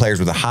find players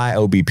with a high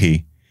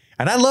OBP.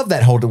 And I love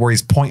that whole where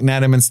he's pointing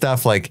at him and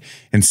stuff. Like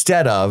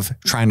instead of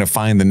trying to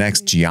find the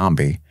next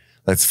Giambi,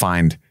 let's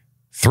find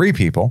 3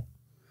 people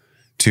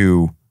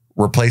to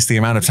replace the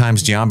amount of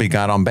times Giambi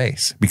got on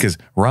base because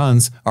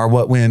runs are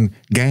what win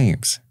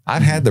games.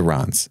 I've had the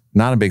runs.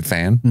 Not a big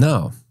fan.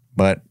 No.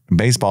 But in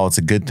baseball, it's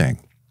a good thing.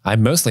 I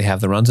mostly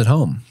have the runs at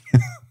home.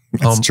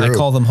 That's true. I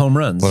call them home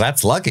runs. Well,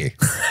 that's lucky.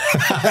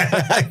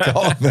 I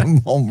call them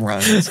home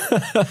runs.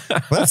 Well,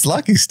 that's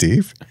lucky,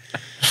 Steve.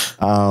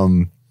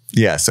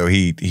 Yeah, so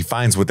he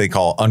finds what they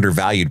call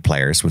undervalued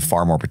players with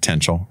far more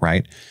potential,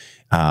 right?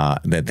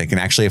 That they can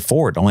actually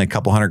afford only a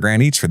couple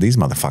 $100,000 each for these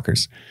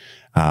motherfuckers.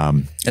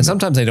 And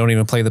sometimes they don't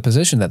even play the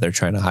position that they're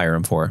trying to hire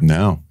him for.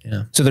 No.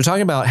 Yeah. So they're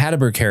talking about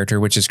Hatteberg character,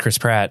 which is Chris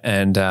Pratt.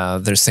 And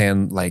they're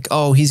saying like,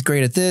 oh, he's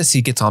great at this.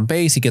 He gets on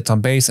base.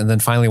 And then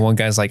finally one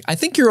guy's like, I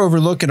think you're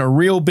overlooking a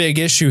real big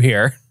issue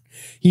here.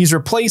 He's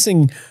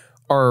replacing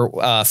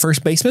our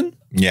first baseman.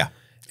 Yeah.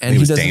 And he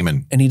was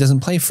Damon. And he doesn't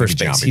play first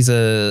base. He's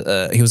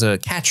he was a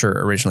catcher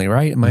originally,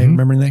 right? Am I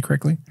remembering that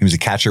correctly? He was a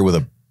catcher with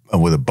a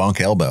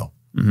bunk elbow.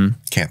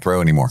 Can't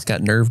throw anymore. He's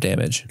got nerve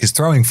damage. His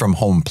throwing from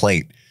home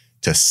plate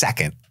to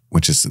second,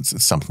 which is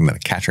something that a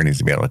catcher needs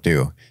to be able to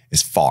do,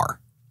 is far.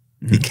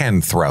 He can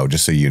throw,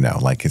 just so you know.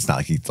 Like it's not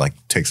like he like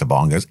takes a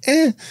ball and goes,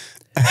 eh.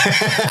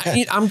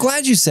 I'm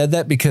glad you said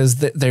that because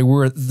there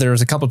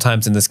was a couple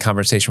times in this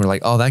conversation where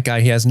like, oh, that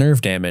guy, he has nerve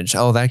damage.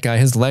 Oh, that guy,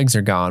 his legs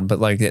are gone. But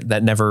like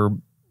that never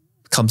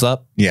comes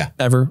up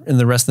ever in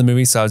the rest of the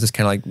movie. So I was just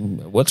kind of like,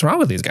 what's wrong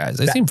with these guys?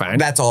 They seem fine.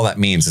 That's all that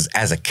means is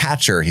as a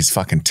catcher, he's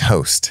fucking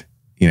toast.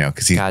 You know,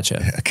 because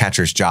a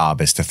catcher's job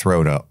is to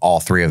throw to all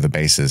 3 of the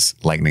bases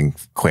lightning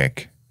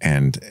quick.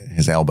 And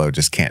his elbow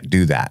just can't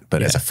do that.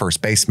 But as a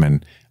first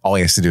baseman, all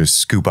he has to do is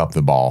scoop up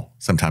the ball,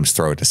 sometimes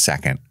throw it to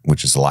second,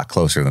 which is a lot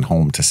closer than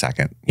home to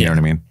second. You know what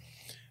I mean?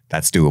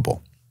 That's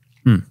doable.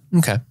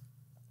 Okay.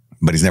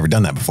 But he's never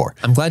done that before.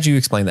 I'm glad you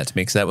explained that to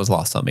me because that was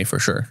lost on me for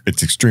sure.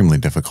 It's extremely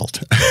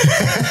difficult.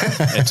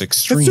 It's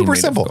super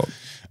simple.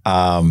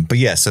 But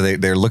yeah, so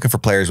they're looking for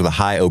players with a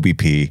high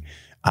OBP.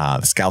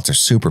 The scouts are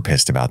super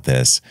pissed about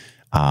this,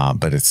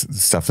 but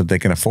it's stuff that they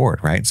can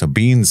afford, right? So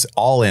Beane's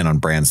all in on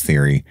Brand's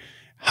theory,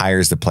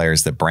 hires the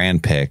players that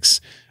Brand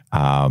picks,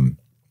 and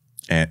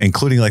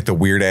including like the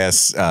weird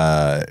ass,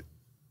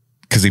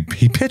 because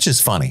he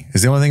pitches funny.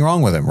 Is the only thing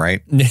wrong with him,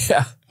 right?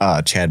 Yeah.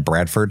 Chad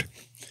Bradford.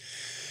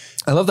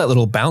 I love that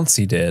little bounce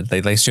he did.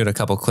 They showed a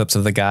couple clips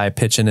of the guy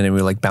pitching and it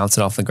would like bounce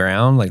it off the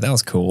ground. Like that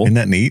was cool. Isn't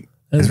that neat?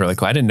 That was really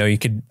cool. I didn't know you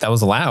could, that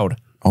was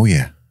allowed. Oh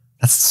yeah.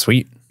 That's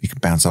sweet. You can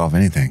bounce it off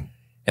anything.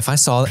 If I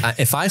saw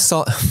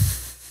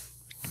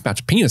bounce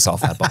your penis off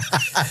that ball.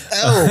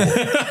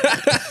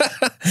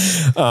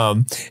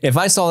 If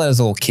I saw that as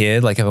a little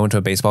kid, like if I went to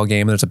a baseball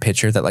game and there's a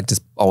pitcher that like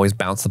just always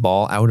bounced the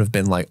ball, I would have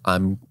been like,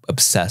 I'm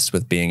obsessed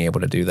with being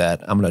able to do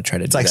that. I'm going to try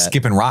to do that. It's like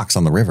skipping rocks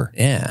on the river.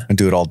 Yeah. And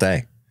do it all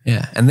day.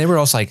 Yeah. And they were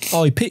also like,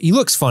 oh, he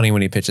looks funny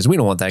when he pitches. We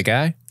don't want that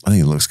guy. I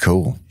think it looks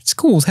cool. It's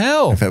cool as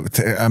hell.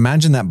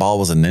 Imagine that ball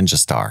was a ninja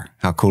star.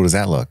 How cool does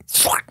that look?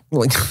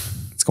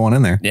 It's going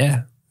in there.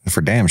 Yeah.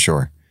 For damn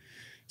sure.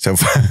 So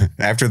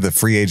after the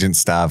free agent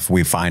stuff,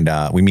 we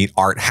meet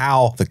Art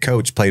Howe, the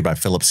coach played by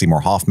Philip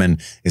Seymour Hoffman,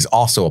 is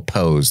also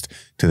opposed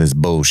to this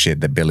bullshit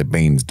that Billy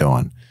Beane's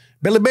doing.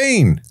 Billy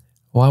Beane.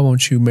 Why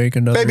won't you make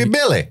another? Baby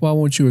Billy. Why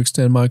won't you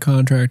extend my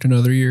contract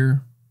another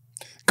year?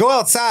 Go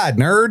outside,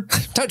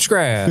 nerd. Touch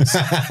grass.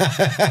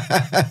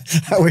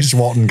 I wish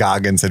Walton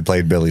Goggins had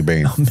played Billy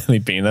Beane. Oh, Billy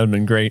Beane, that would have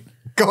been great.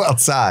 Go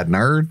outside,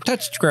 nerd.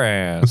 Touch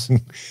grass.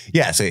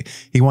 Yeah, so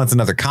he wants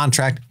another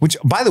contract, which,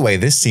 by the way,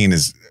 this scene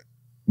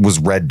was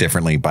read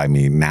differently by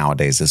me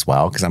nowadays as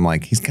well, because I'm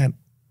like, he's got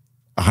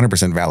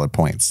 100% valid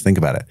points. Think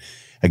about it.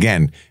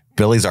 Again,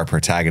 Billy's our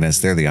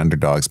protagonist. They're the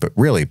underdogs, but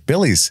really,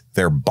 Billy's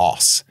their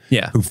boss,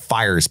 who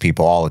fires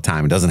people all the time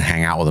and doesn't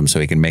hang out with them so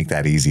he can make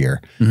that easier.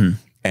 Mm-hmm.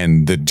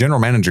 And the general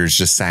manager is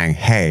just saying,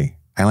 hey,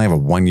 I only have a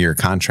 1-year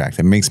contract.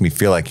 It makes me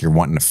feel like you're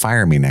wanting to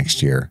fire me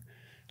next year.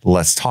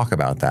 Let's talk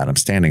about that. I'm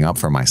standing up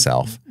for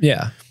myself.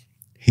 Yeah.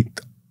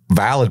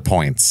 Valid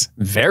points.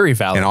 Very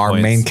valid and points. And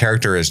our main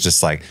character is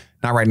just like,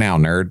 not right now,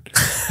 nerd.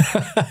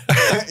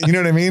 You know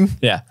what I mean?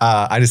 Yeah.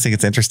 I just think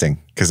it's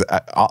interesting because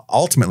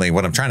ultimately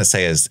what I'm trying to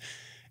say is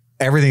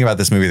everything about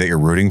this movie that you're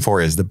rooting for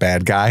is the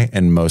bad guy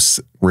in most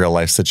real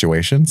life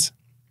situations.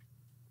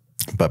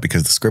 But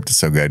because the script is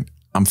so good,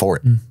 I'm for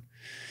it.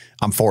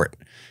 I'm for it.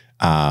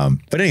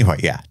 But anyway,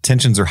 yeah,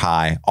 tensions are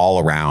high all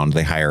around.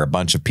 They hire a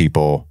bunch of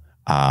people,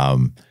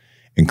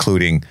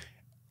 including,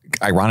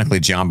 ironically,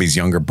 Giambi's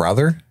younger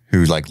brother,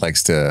 who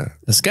likes to.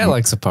 This guy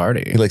likes to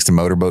party. He likes to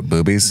motorboat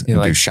boobies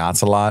and do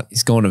shots a lot.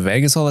 He's going to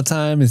Vegas all the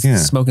time. He's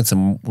smoking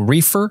some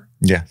reefer.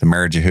 Yeah, the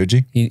Mary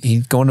Jahooji.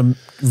 He's going to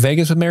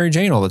Vegas with Mary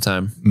Jane all the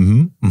time.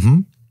 Mm-hmm. Mm-hmm.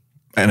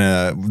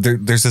 And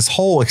there's this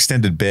whole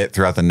extended bit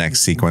throughout the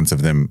next sequence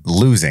of them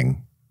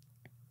losing,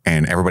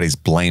 and everybody's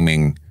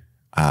blaming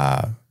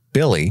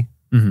Billy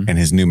and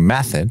his new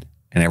method,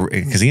 and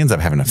because he ends up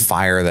having to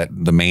fire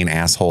the main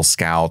asshole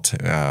scout.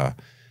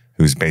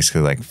 Who's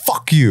basically like,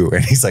 fuck you.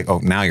 And he's like, oh,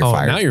 now you're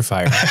fired. Now you're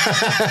fired.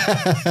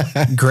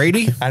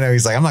 Grady? I know.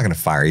 He's like, I'm not going to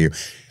fire you.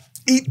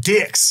 Eat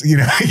dicks. You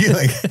know,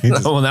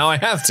 well, now I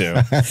have to.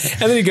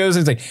 And then he goes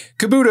and he's like,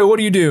 Kabuto, what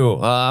do you do?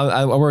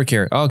 I work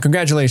here. Oh,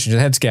 congratulations. You're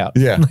the head scout.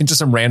 Yeah. Just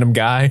some random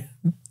guy.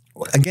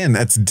 Again,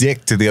 that's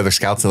dick to the other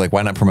scouts. They're like,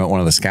 why not promote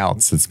one of the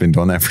scouts that's been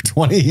doing that for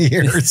 20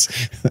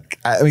 years?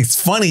 I mean, it's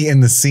funny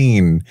in the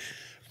scene,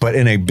 but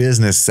in a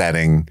business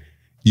setting,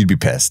 you'd be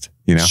pissed,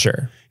 you know?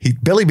 Sure.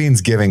 Billy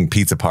Beane's giving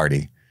pizza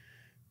party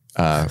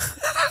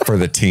for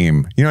the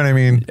team. You know what I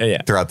mean?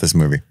 Yeah. Throughout this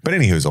movie. But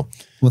anyhoozle.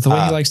 With the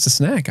way he likes to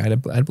snack, I'd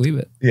believe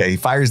it. Yeah, he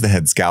fires the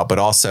head scout, but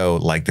also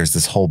like there's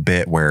this whole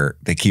bit where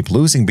they keep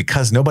losing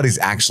because nobody's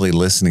actually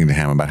listening to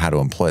him about how to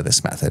employ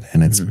this method.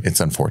 And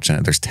it's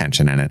unfortunate. There's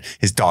tension in it.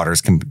 His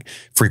daughter's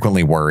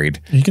frequently worried.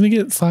 Are you going to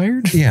get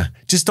fired? Yeah.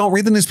 Just don't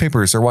read the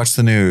newspapers or watch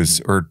the news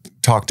or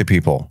talk to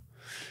people.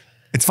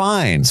 It's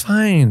fine. It's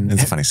fine.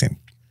 It's a funny scene.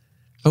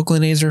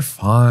 Oakland A's are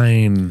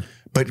fine.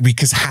 But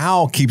because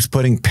Hal keeps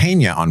putting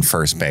Pena on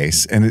first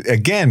base. And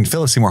again,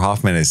 Philip Seymour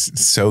Hoffman is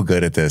so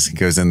good at this. He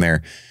goes in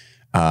there.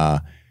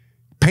 Pena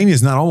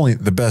is not only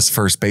the best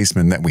first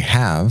baseman that we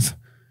have,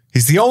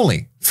 he's the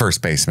only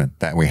first baseman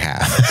that we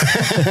have.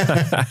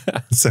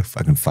 It's so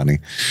fucking funny.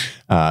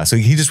 So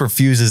he just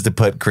refuses to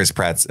put Chris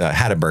Pratt's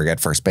Hatterberg at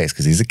first base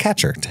because he's a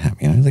catcher to him.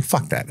 You know, he's like,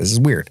 fuck that. This is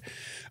weird.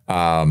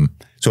 So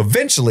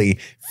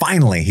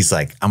finally, he's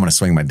like, I'm going to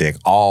swing my dick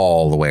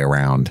all the way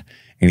around.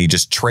 And he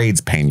just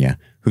trades Pena,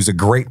 who's a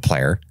great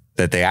player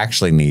that they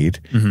actually need,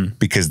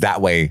 because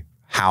that way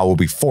Hal will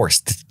be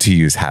forced to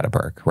use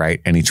Hatterberg, right?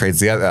 And he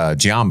trades the other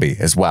Giambi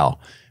as well,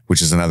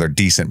 which is another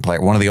decent player,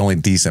 one of the only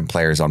decent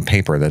players on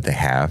paper that they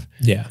have.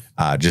 Yeah,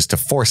 just to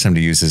force him to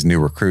use his new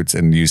recruits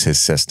and use his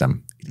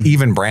system.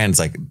 Even Brand's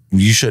like,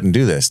 you shouldn't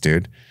do this,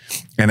 dude.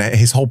 And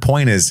his whole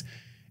point is,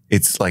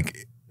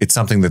 it's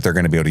something that they're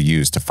going to be able to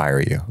use to fire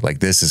you.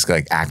 Like this is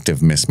like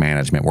active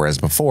mismanagement. Whereas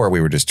before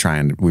we were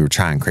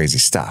trying crazy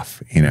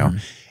stuff, you know?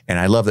 And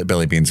I love that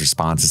Billy Beane's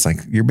response is like,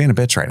 you're being a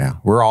bitch right now.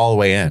 We're all the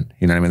way in,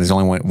 you know what I mean? There's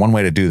only one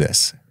way to do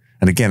this.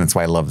 And again, that's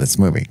why I love this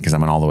movie, because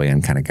I'm an all the way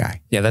in kind of guy.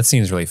 Yeah, that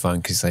seems really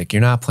fun because like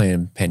you're not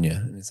playing Pena,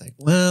 and it's like,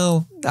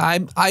 well, I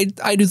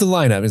do the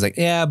lineup. He's like,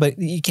 yeah, but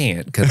you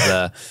can't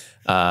because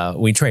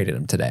we traded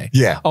him today.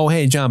 Yeah. Oh,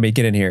 hey, Giambi,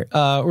 get in here.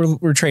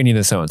 We're trading you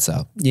to so and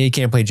so. Yeah, you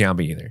can't play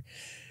Giambi either.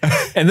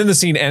 And then the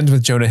scene ends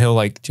with Jonah Hill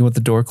like, do you want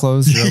the door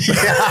closed? Yeah.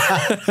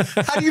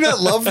 How do you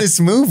not love this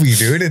movie,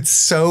 dude? It's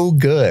so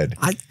good.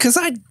 Because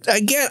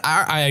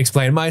I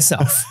explain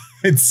myself.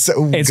 It's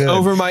good.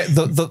 Over my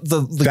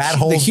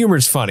the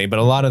humor's funny, but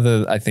a lot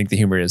of I think the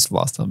humor is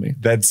lost on me.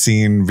 That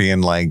scene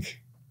being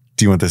like,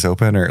 do you want this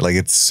open? Or like,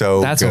 it's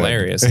so that's good.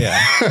 Hilarious. Yeah.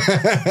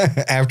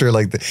 After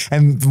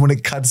and when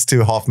it cuts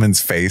to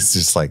Hoffman's face,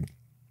 just like,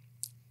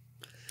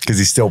 because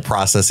he's still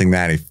processing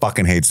that. He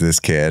fucking hates this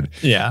kid.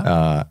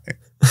 Yeah.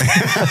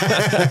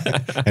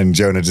 And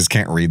Jonah just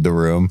can't read the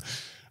room.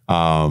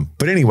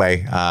 But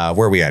anyway,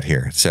 where are we at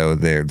here? So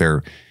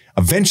they're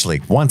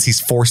eventually, once he's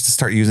forced to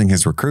start using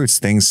his recruits,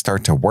 things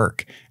start to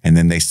work. And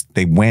then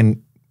they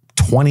win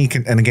 20.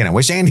 And again, I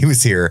wish Andy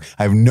was here.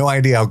 I have no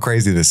idea how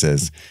crazy this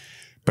is.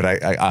 But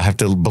I have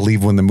to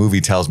believe when the movie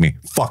tells me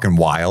fucking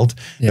wild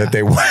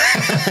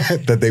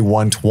that they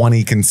won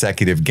 20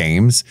 consecutive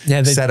games,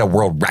 set a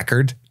world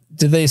record.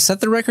 Did they set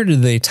the record or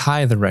did they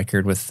tie the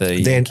record with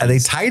the They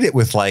tied it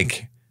with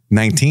like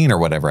 19 or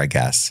whatever, I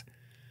guess.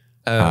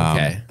 Oh,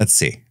 okay. Let's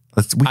see.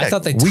 I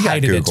thought they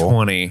tied it at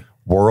 20.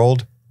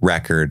 World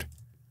record.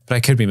 But I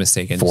could be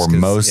mistaken. For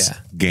most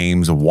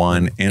games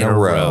won in a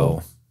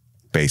row.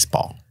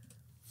 Baseball.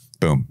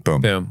 Boom,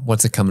 boom. Boom.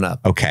 What's it coming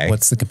up? Okay.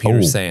 What's the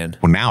computer saying?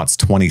 Well, now it's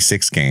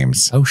 26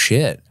 games. Oh,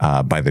 shit.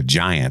 By the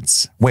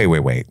Giants. Wait.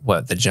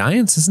 What, the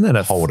Giants? Isn't that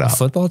a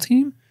football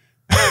team?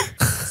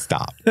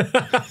 Stop.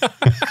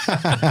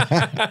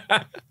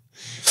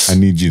 I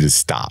need you to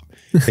stop.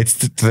 It's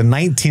the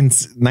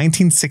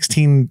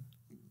 1916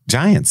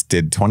 Giants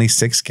did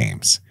 26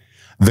 games.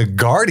 The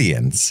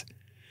Guardians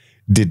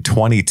did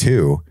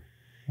 22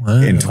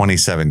 in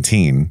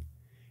 2017.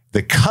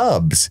 The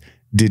Cubs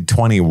did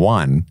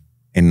 21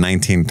 in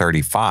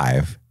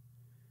 1935,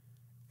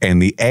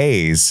 and the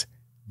A's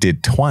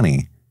did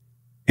 20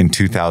 in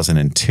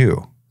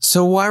 2002.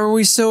 So why were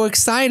we so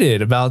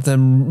excited about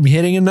them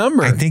hitting a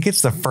number? I think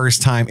it's the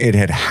first time it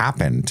had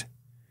happened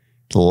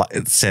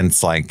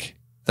since like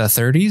the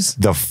 30s.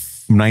 The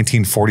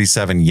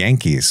 1947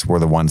 Yankees were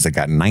the ones that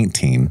got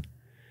 19.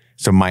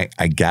 So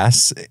I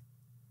guess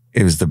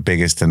it was the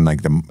biggest in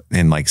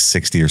like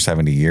 60 or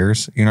 70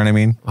 years. You know what I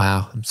mean?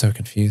 Wow, I'm so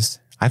confused.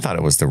 I thought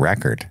it was the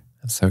record.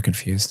 I'm so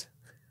confused.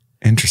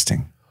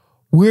 Interesting.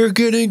 We're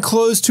getting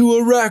close to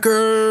a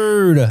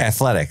record.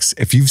 Athletics.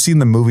 If you've seen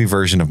the movie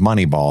version of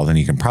Moneyball, then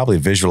you can probably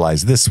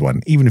visualize this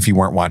one. Even if you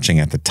weren't watching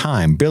at the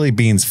time, Billy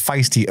Beane's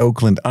feisty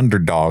Oakland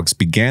underdogs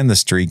began the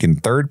streak in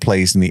third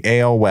place in the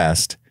AL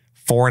West,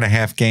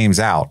 4.5 games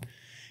out,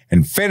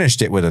 and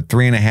finished it with a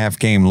 3.5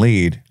 game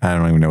lead. I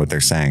don't even know what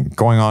they're saying.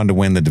 Going on to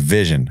win the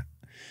division.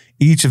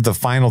 Each of the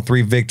final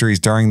 3 victories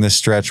during this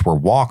stretch were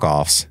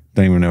walk-offs.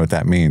 Don't even know what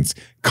that means.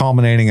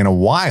 Culminating in a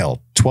wild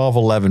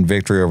 12-11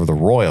 victory over the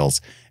Royals,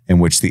 in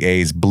which the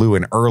A's blew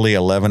an early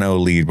 11-0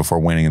 lead before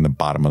winning in the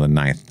bottom of the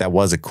 9th. That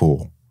was it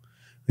cool.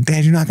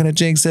 Dad, you're not going to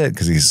jinx it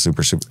because he's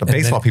super. The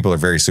baseball people are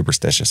very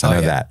superstitious. I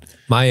know that.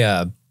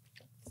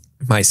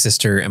 My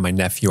sister and my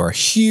nephew are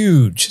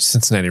huge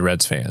Cincinnati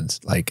Reds fans,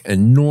 like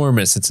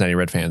enormous Cincinnati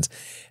Red fans.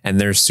 And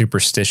they're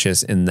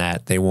superstitious in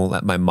that they won't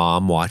let my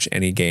mom watch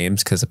any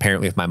games because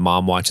apparently if my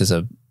mom watches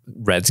a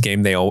Reds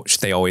game, they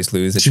always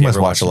lose. She must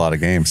watch a lot of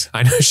games.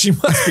 I know she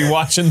must be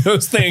watching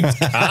those things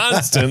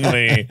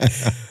constantly.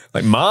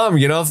 Like, Mom,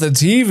 get off the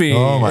TV.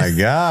 Oh my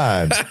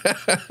God.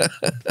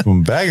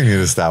 I'm begging you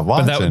to stop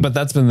watching. But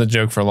that's been the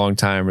joke for a long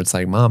time. Where it's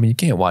like, Mom, you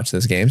can't watch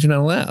those games. You're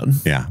not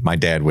allowed. Yeah. My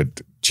dad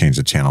would change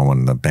the channel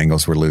when the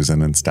Bengals were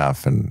losing and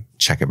stuff and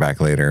check it back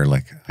later.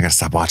 Like, I gotta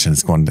stop watching.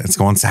 It's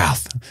going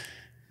south.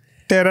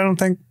 Dad, I don't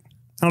think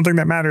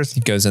that matters.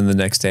 He goes in the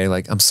next day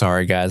like, I'm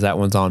sorry, guys. That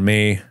one's on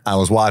me. I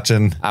was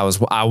watching.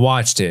 I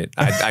watched it.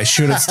 I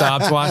should have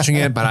stopped watching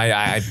it,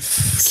 but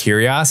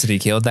curiosity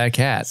killed that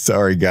cat.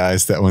 Sorry,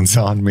 guys. That one's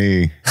on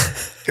me.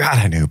 God,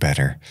 I knew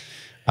better.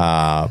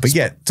 But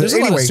yeah. There's a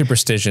lot of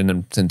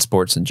superstition in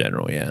sports in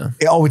general. Yeah.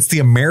 Oh, it's the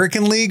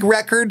American League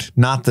record,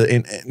 not the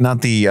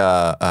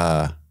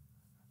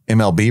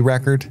MLB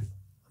record.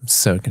 I'm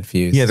so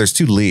confused. Yeah, there's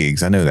 2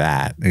 leagues. I know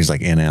that. There's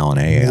like NL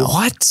and AL.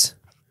 What?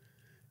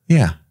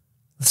 Yeah.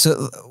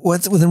 So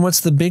what's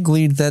the big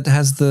league that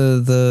has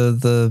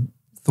the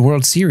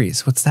World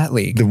Series? What's that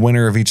league? The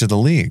winner of each of the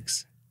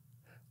leagues.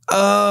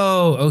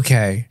 Oh,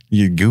 okay.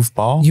 You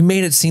goofball. You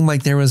made it seem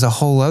like there was a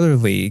whole other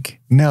league.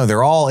 No,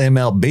 they're all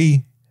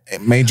MLB,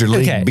 Major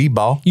League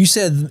B-ball. You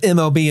said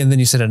MLB and then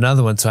you said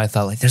another one, so I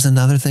thought like there's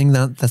another thing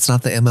that's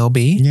not the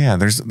MLB. Yeah,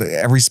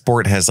 every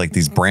sport has like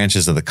these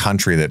branches of the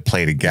country that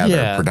play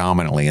together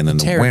predominantly, and then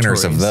the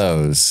winners of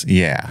those.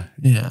 Yeah.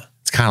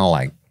 It's kind of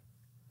like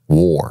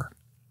war.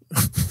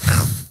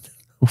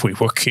 We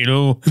will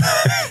kill.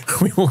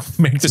 We will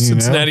make the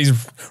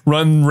Cincinnati's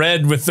run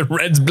red with the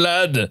Reds'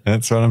 blood.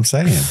 That's what I'm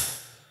saying.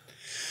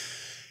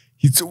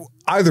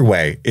 Either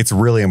way, it's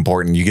really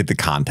important. You get the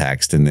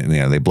context, and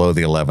they blow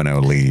the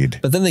 11-0 lead.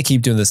 But then they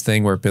keep doing this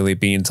thing where Billy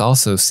Beane's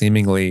also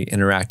seemingly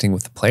interacting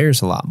with the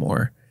players a lot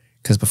more.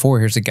 Because before,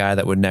 here's a guy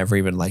that would never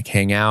even like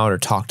hang out or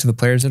talk to the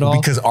players at all.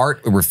 Because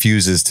Art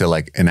refuses to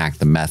like enact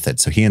the method,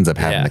 so he ends up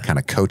having to kind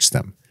of coach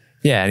them.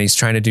 Yeah, and he's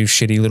trying to do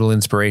shitty little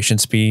inspiration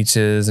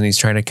speeches, and he's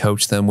trying to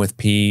coach them with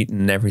Pete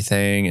and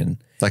everything. And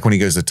like when he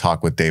goes to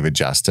talk with David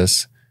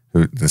Justice,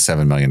 who the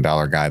 $7 million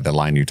guy, the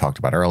line you talked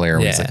about earlier,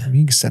 where he's like,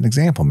 you can set an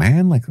example,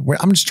 man. Like,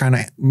 I'm just trying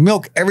to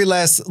milk every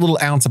last little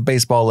ounce of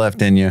baseball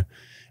left in you, and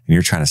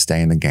you're trying to stay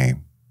in the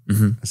game.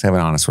 Let's have an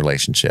honest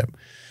relationship. And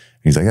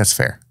he's like, that's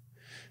fair.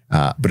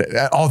 But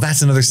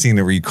that's another scene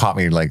where you caught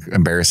me like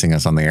embarrassing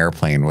us on the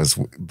airplane was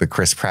the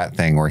Chris Pratt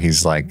thing where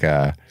he's like,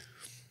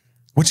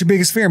 what's your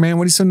biggest fear, man?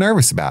 What are you so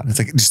nervous about? It's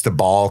like just the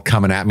ball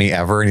coming at me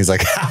ever. And he's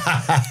like,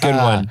 good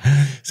one.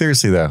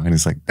 Seriously though. And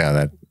he's like,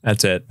 no,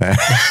 that's it.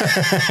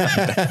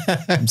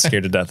 I'm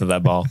scared to death of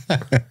that ball.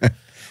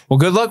 Well,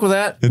 good luck with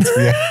that. You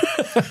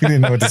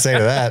didn't know what to say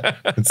to that.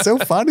 It's so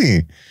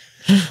funny.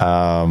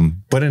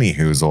 But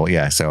anywho,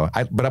 yeah. So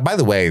but by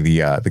the way,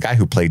 the guy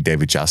who played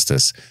David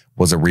Justice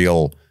was a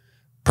real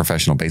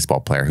professional baseball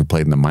player who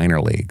played in the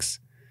minor leagues.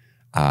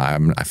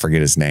 I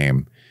forget his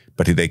name,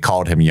 but they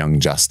called him Young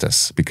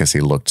Justice because he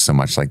looked so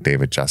much like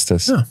David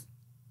Justice. Huh.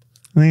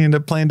 And they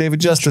ended up playing David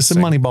Justice in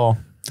Moneyball.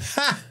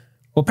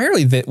 Well,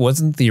 apparently that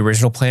wasn't the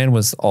original plan,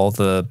 was all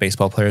the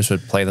baseball players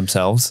would play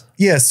themselves.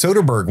 Yeah,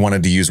 Soderbergh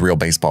wanted to use real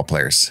baseball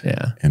players.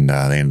 Yeah. And they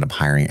ended up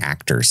hiring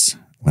actors.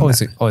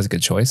 Always a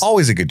good choice.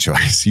 Always a good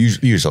choice,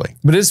 usually.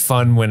 But it is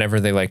fun whenever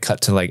they like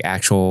cut to like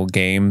actual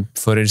game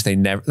footage.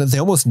 They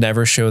almost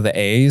never show the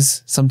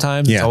A's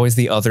sometimes. Yeah. It's always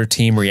the other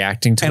team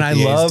reacting to what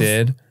the A's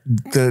did.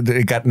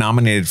 It got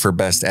nominated for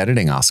Best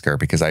Editing Oscar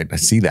because I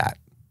see that.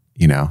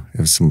 You know, it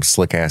was some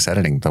slick ass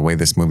editing. The way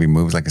this movie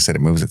moves, like I said,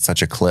 it moves at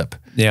such a clip.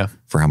 Yeah.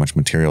 For how much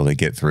material they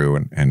get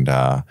through, and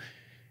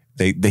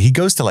he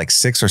goes to like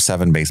 6 or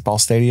 7 baseball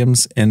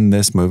stadiums in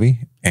this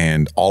movie,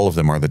 and all of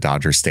them are the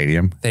Dodgers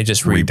Stadium. They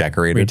just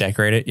redecorate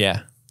it,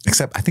 yeah.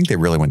 Except I think they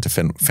really went to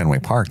Fenway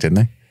Park, didn't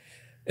they?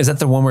 Is that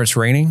the one where it's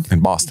raining? In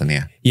Boston,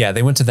 yeah. Yeah,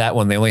 they went to that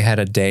one. They only had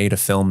a day to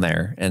film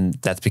there, and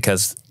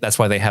that's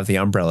why they have the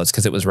umbrellas,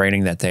 because it was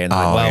raining that day. And they're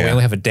like, well, we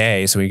only have a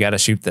day, so we got to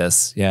shoot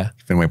this. Yeah.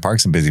 Fenway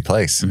Park's a busy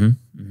place.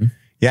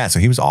 Yeah, so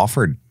he was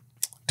offered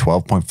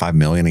 $12.5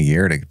 million a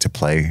year to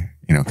play,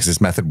 you know, because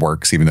his method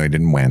works, even though he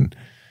didn't win.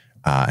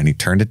 And he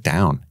turned it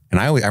down.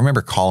 And I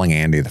remember calling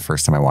Andy the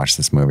first time I watched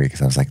this movie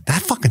because I was like,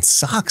 that fucking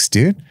sucks,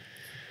 dude. And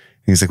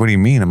he's like, what do you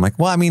mean? I'm like,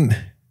 well, I mean,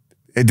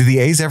 did the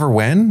A's ever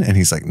win? And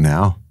he's like,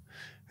 no.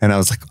 And I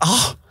was like,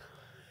 oh,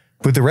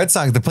 but the Red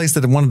Sox, the place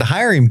that wanted to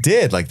hire him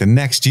did like the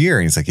next year.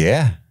 And he's like,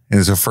 yeah. It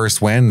was the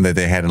first win that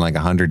they had in like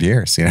 100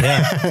 years. You know?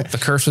 Yeah. The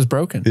curse was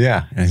broken.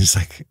 Yeah. And he's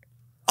like,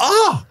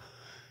 oh.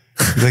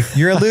 He's like,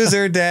 you're a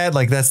loser, Dad.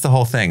 Like, that's the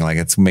whole thing. Like,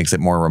 it makes it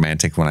more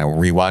romantic when I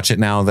rewatch it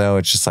now, though.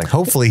 It's just like,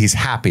 hopefully he's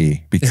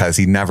happy because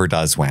he never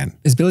does win.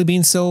 Is Billy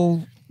Beane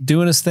still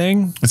doing his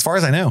thing? As far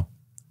as I know.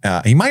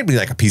 He might be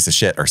like a piece of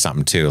shit or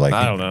something, too. Like,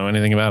 I don't know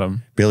anything about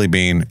him. Billy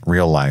Beane,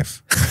 real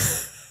life.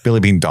 Billy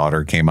Beane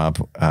daughter came up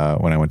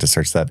when I went to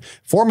search that.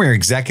 Former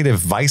executive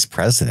vice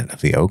president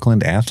of the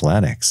Oakland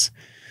Athletics.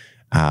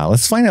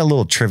 Let's find out a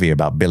little trivia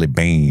about Billy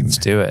Beane. Let's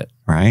do it.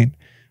 Right?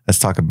 Let's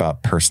talk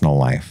about personal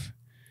life.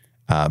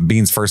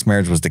 Beane's first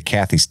marriage was to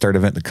Kathy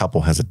Sturdivant. The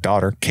couple has a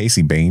daughter,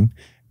 Casey Beane.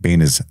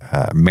 Beane is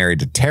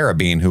married to Tara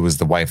Beane, who was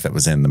the wife that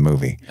was in the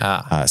movie.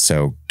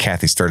 So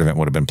Kathy Sturdivant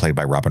would have been played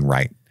by Robin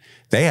Wright.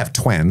 They have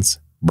twins,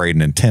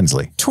 Braden and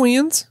Tinsley.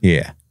 Twins?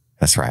 Yeah,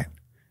 that's right.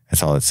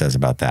 That's all it says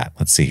about that.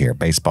 Let's see here.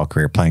 Baseball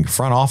career, playing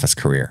front office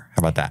career.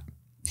 How about that?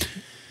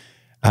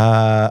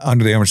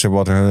 Under the ownership of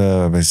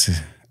Walter.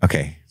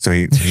 Okay, so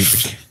he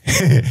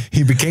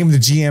became the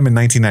GM in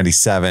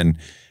 1997.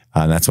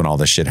 That's when all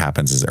this shit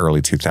happens, is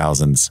early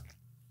 2000s.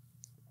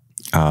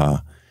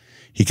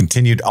 He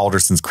continued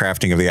Alderson's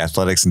crafting of the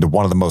Athletics into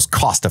one of the most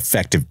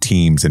cost-effective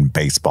teams in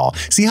baseball.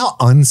 See how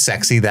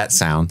unsexy that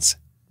sounds?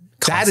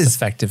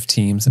 Cost-effective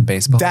teams in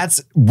baseball. That's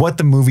what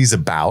the movie's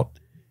about,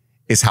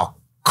 is how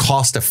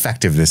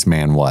cost-effective this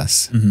man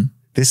was.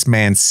 This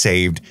man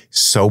saved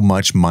so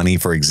much money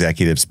for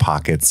executives'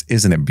 pockets.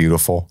 Isn't it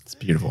beautiful? It's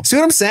beautiful. See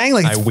what I'm saying?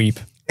 Like, I weep.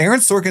 Aaron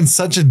Sorkin's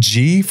such a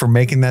G for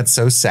making that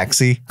so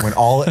sexy when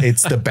all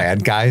it's the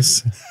bad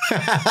guys.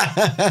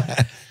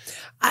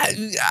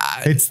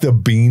 It's the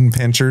bean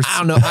pinchers. I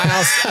don't know.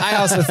 I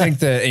also think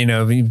that, you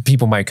know,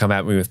 people might come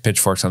at me with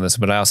pitchforks on this,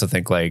 but I also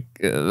think like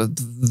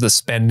the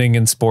spending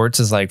in sports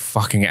is like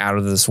fucking out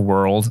of this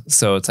world.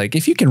 So it's like,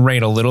 if you can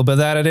rein a little bit of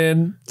that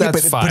in,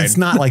 that's fine. But it's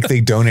not like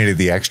they donated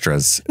the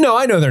extras. No,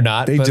 I know they're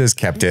not. They just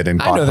kept it and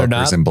bought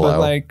hookers and below. But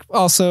like,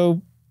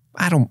 also,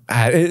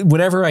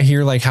 whenever I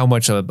hear like how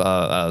much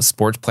a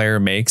sports player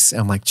makes,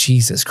 I'm like,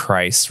 Jesus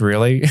Christ,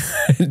 really?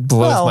 It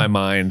blows my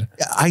mind.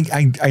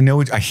 I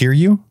know, I hear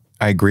you.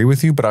 I agree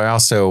with you, but I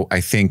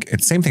think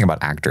it's the same thing about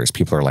actors.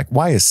 People are like,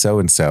 why is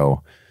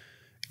so-and-so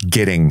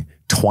getting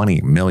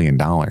 $20 million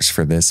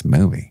for this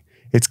movie?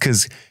 It's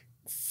because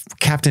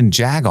Captain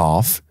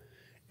Jagoff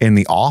in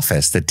The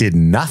Office that did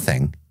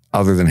nothing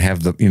other than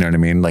have the, you know what I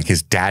mean? Like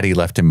his daddy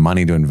left him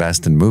money to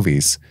invest in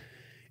movies,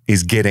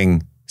 is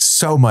getting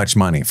so much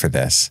money for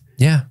this.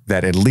 Yeah.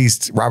 That at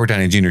least Robert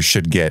Downey Jr.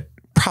 should get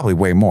probably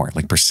way more.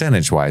 Like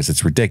percentage-wise,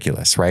 it's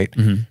ridiculous, right?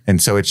 And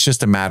so it's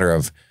just a matter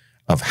of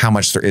how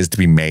much there is to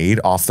be made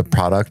off the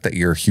product that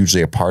you're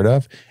hugely a part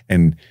of.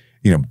 And,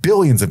 you know,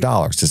 billions of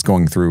dollars is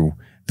going through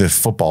the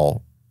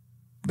football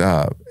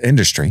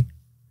industry.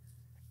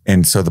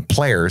 And so the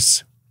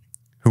players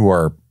who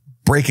are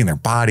breaking their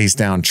bodies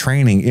down,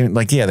 training,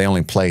 like, yeah, they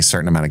only play a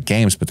certain amount of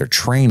games, but they're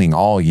training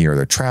all year.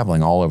 They're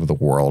traveling all over the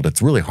world.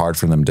 It's really hard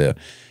for them to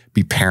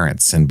be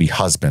parents and be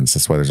husbands.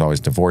 That's why there's always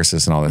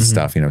divorces and all this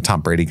stuff. You know,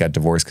 Tom Brady got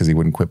divorced because he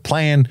wouldn't quit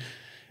playing,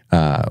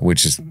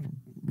 which is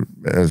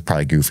it was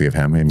probably goofy of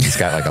him. I mean, he's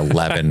got like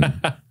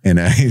 11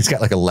 he's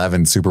got like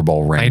 11 Super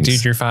Bowl rings. Hey,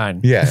 dude, you're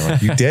fine. Yeah,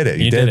 like, you did it.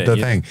 You did the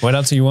thing. What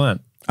else do you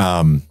want?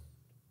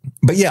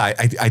 But yeah,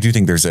 I do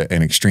think there's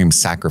an extreme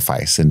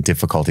sacrifice and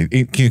difficulty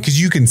because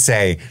you can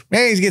say,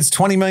 hey, he gets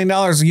 $20 million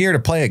a year to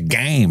play a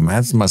game.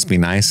 That must be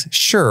nice.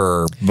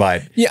 Sure.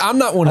 But yeah, I'm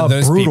not one of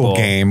those brutal people.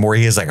 Game where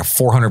he has like a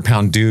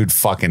 400-pound dude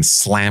fucking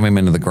slam him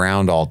into the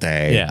ground all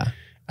day. Yeah.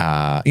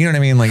 You know what I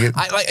mean? Like,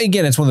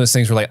 again, it's one of those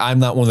things where like, I'm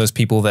not one of those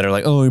people that are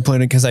like, oh, you're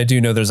playing it, because I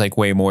do know there's like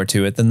way more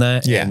to it than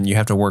that. Yeah. And you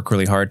have to work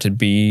really hard to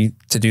do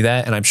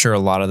that. And I'm sure a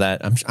lot of that,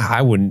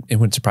 it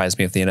wouldn't surprise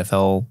me if the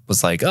NFL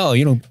was like, oh,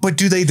 you know. But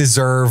do they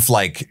deserve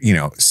like, you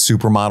know,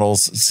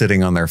 supermodels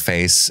sitting on their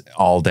face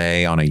all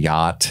day on a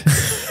yacht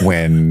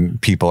when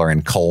people are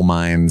in coal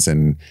mines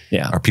and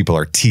or people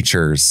are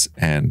teachers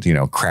and, you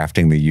know,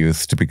 crafting the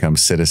youth to become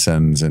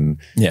citizens and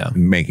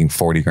making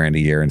 40 grand a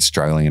year and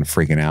struggling and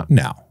freaking out?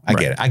 No. I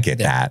get it. I get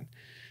that.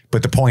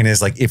 But the point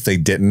is, like, if they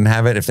didn't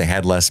have it, if they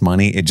had less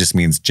money, it just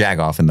means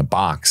Jagoff in the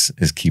Box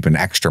is keeping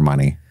extra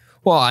money.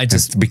 Well,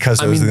 because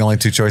those are the only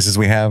two choices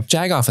we have.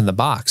 Jagoff in the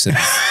Box.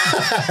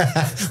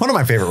 One of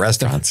my favorite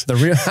restaurants. The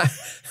real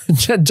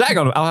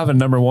Jagoff. I'll have a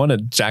number one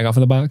at Jagoff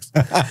in the Box.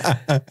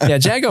 Yeah,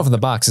 Jagoff in the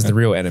Box is the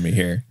real enemy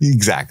here.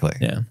 Exactly.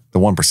 Yeah. The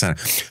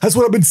 1%. That's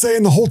what I've been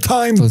saying the whole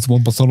time. Those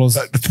 1%ers.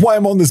 That's why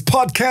I'm on this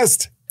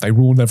podcast. They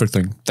ruin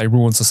everything. They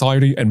ruin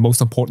society and,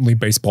 most importantly,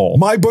 baseball.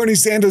 My Bernie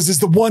Sanders is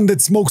the one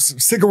that smokes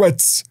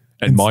cigarettes.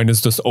 And mine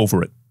is just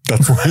over it.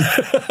 That's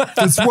right.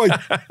 That's right.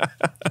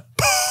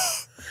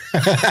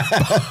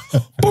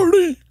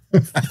 Bernie.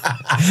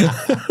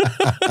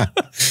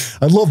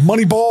 I love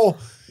Moneyball,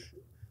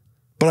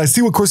 but I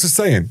see what Chris is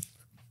saying.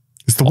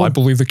 It's the one. I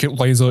believe the Kit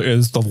Laser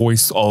is the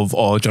voice of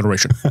our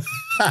generation.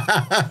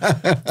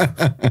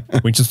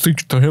 We just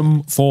seek to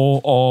him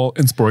for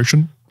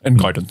inspiration and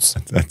guidance.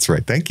 That's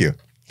right. Thank you.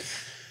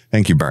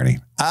 Thank you, Bernie.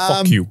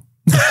 Fuck you.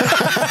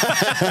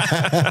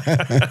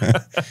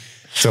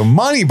 So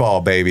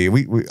Moneyball, baby.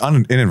 We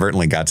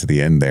inadvertently got to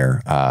the end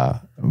there.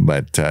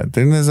 But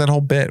then there's that whole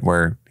bit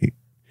where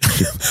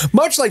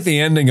much like the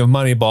ending of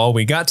Moneyball,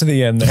 we got to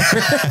the end there.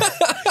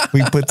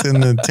 He puts in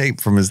the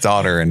tape from his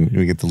daughter and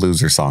we get the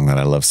loser song that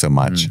I love so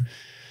much.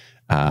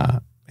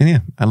 And yeah,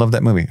 I love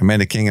that movie.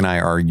 Amanda King and I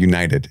are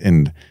united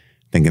in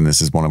thinking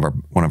this is one of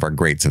our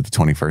greats of the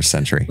 21st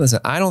century. Listen,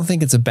 I don't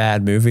think it's a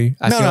bad movie.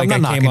 I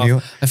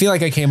feel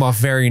like I came off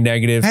very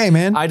negative. Hey,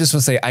 man. I just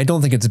want to say, I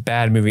don't think it's a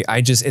bad movie.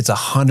 It's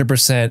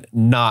 100%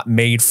 not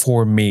made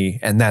for me.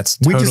 And that's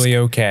totally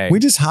okay. We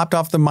just hopped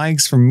off the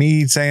mics from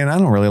me saying, I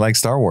don't really like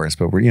Star Wars,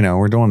 but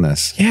we're doing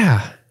this.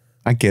 Yeah.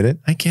 I get it.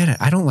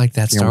 I don't like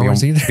that Star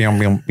Wars either.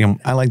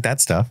 I like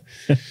that stuff.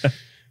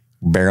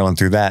 Barreling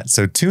through that.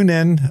 So tune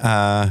in,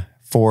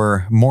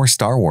 for more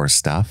Star Wars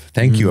stuff.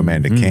 Thank you,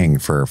 Amanda King,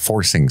 for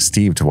forcing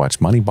Steve to watch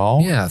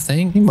Moneyball. Yeah,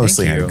 He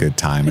mostly had a good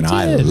time, and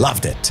I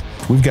loved it.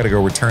 We've got to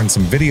go return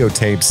some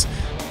videotapes.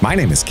 My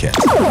name is Kit.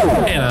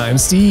 And I'm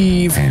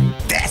Steve. And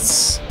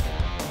this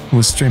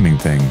was Streaming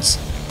Things.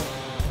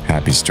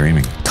 Happy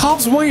streaming.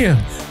 Cubs win.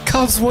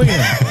 Cubs win.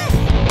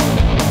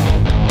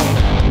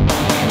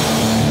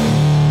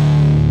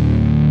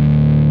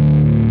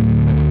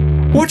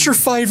 What's your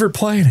favorite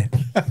planet?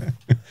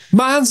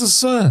 Mine's the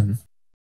sun.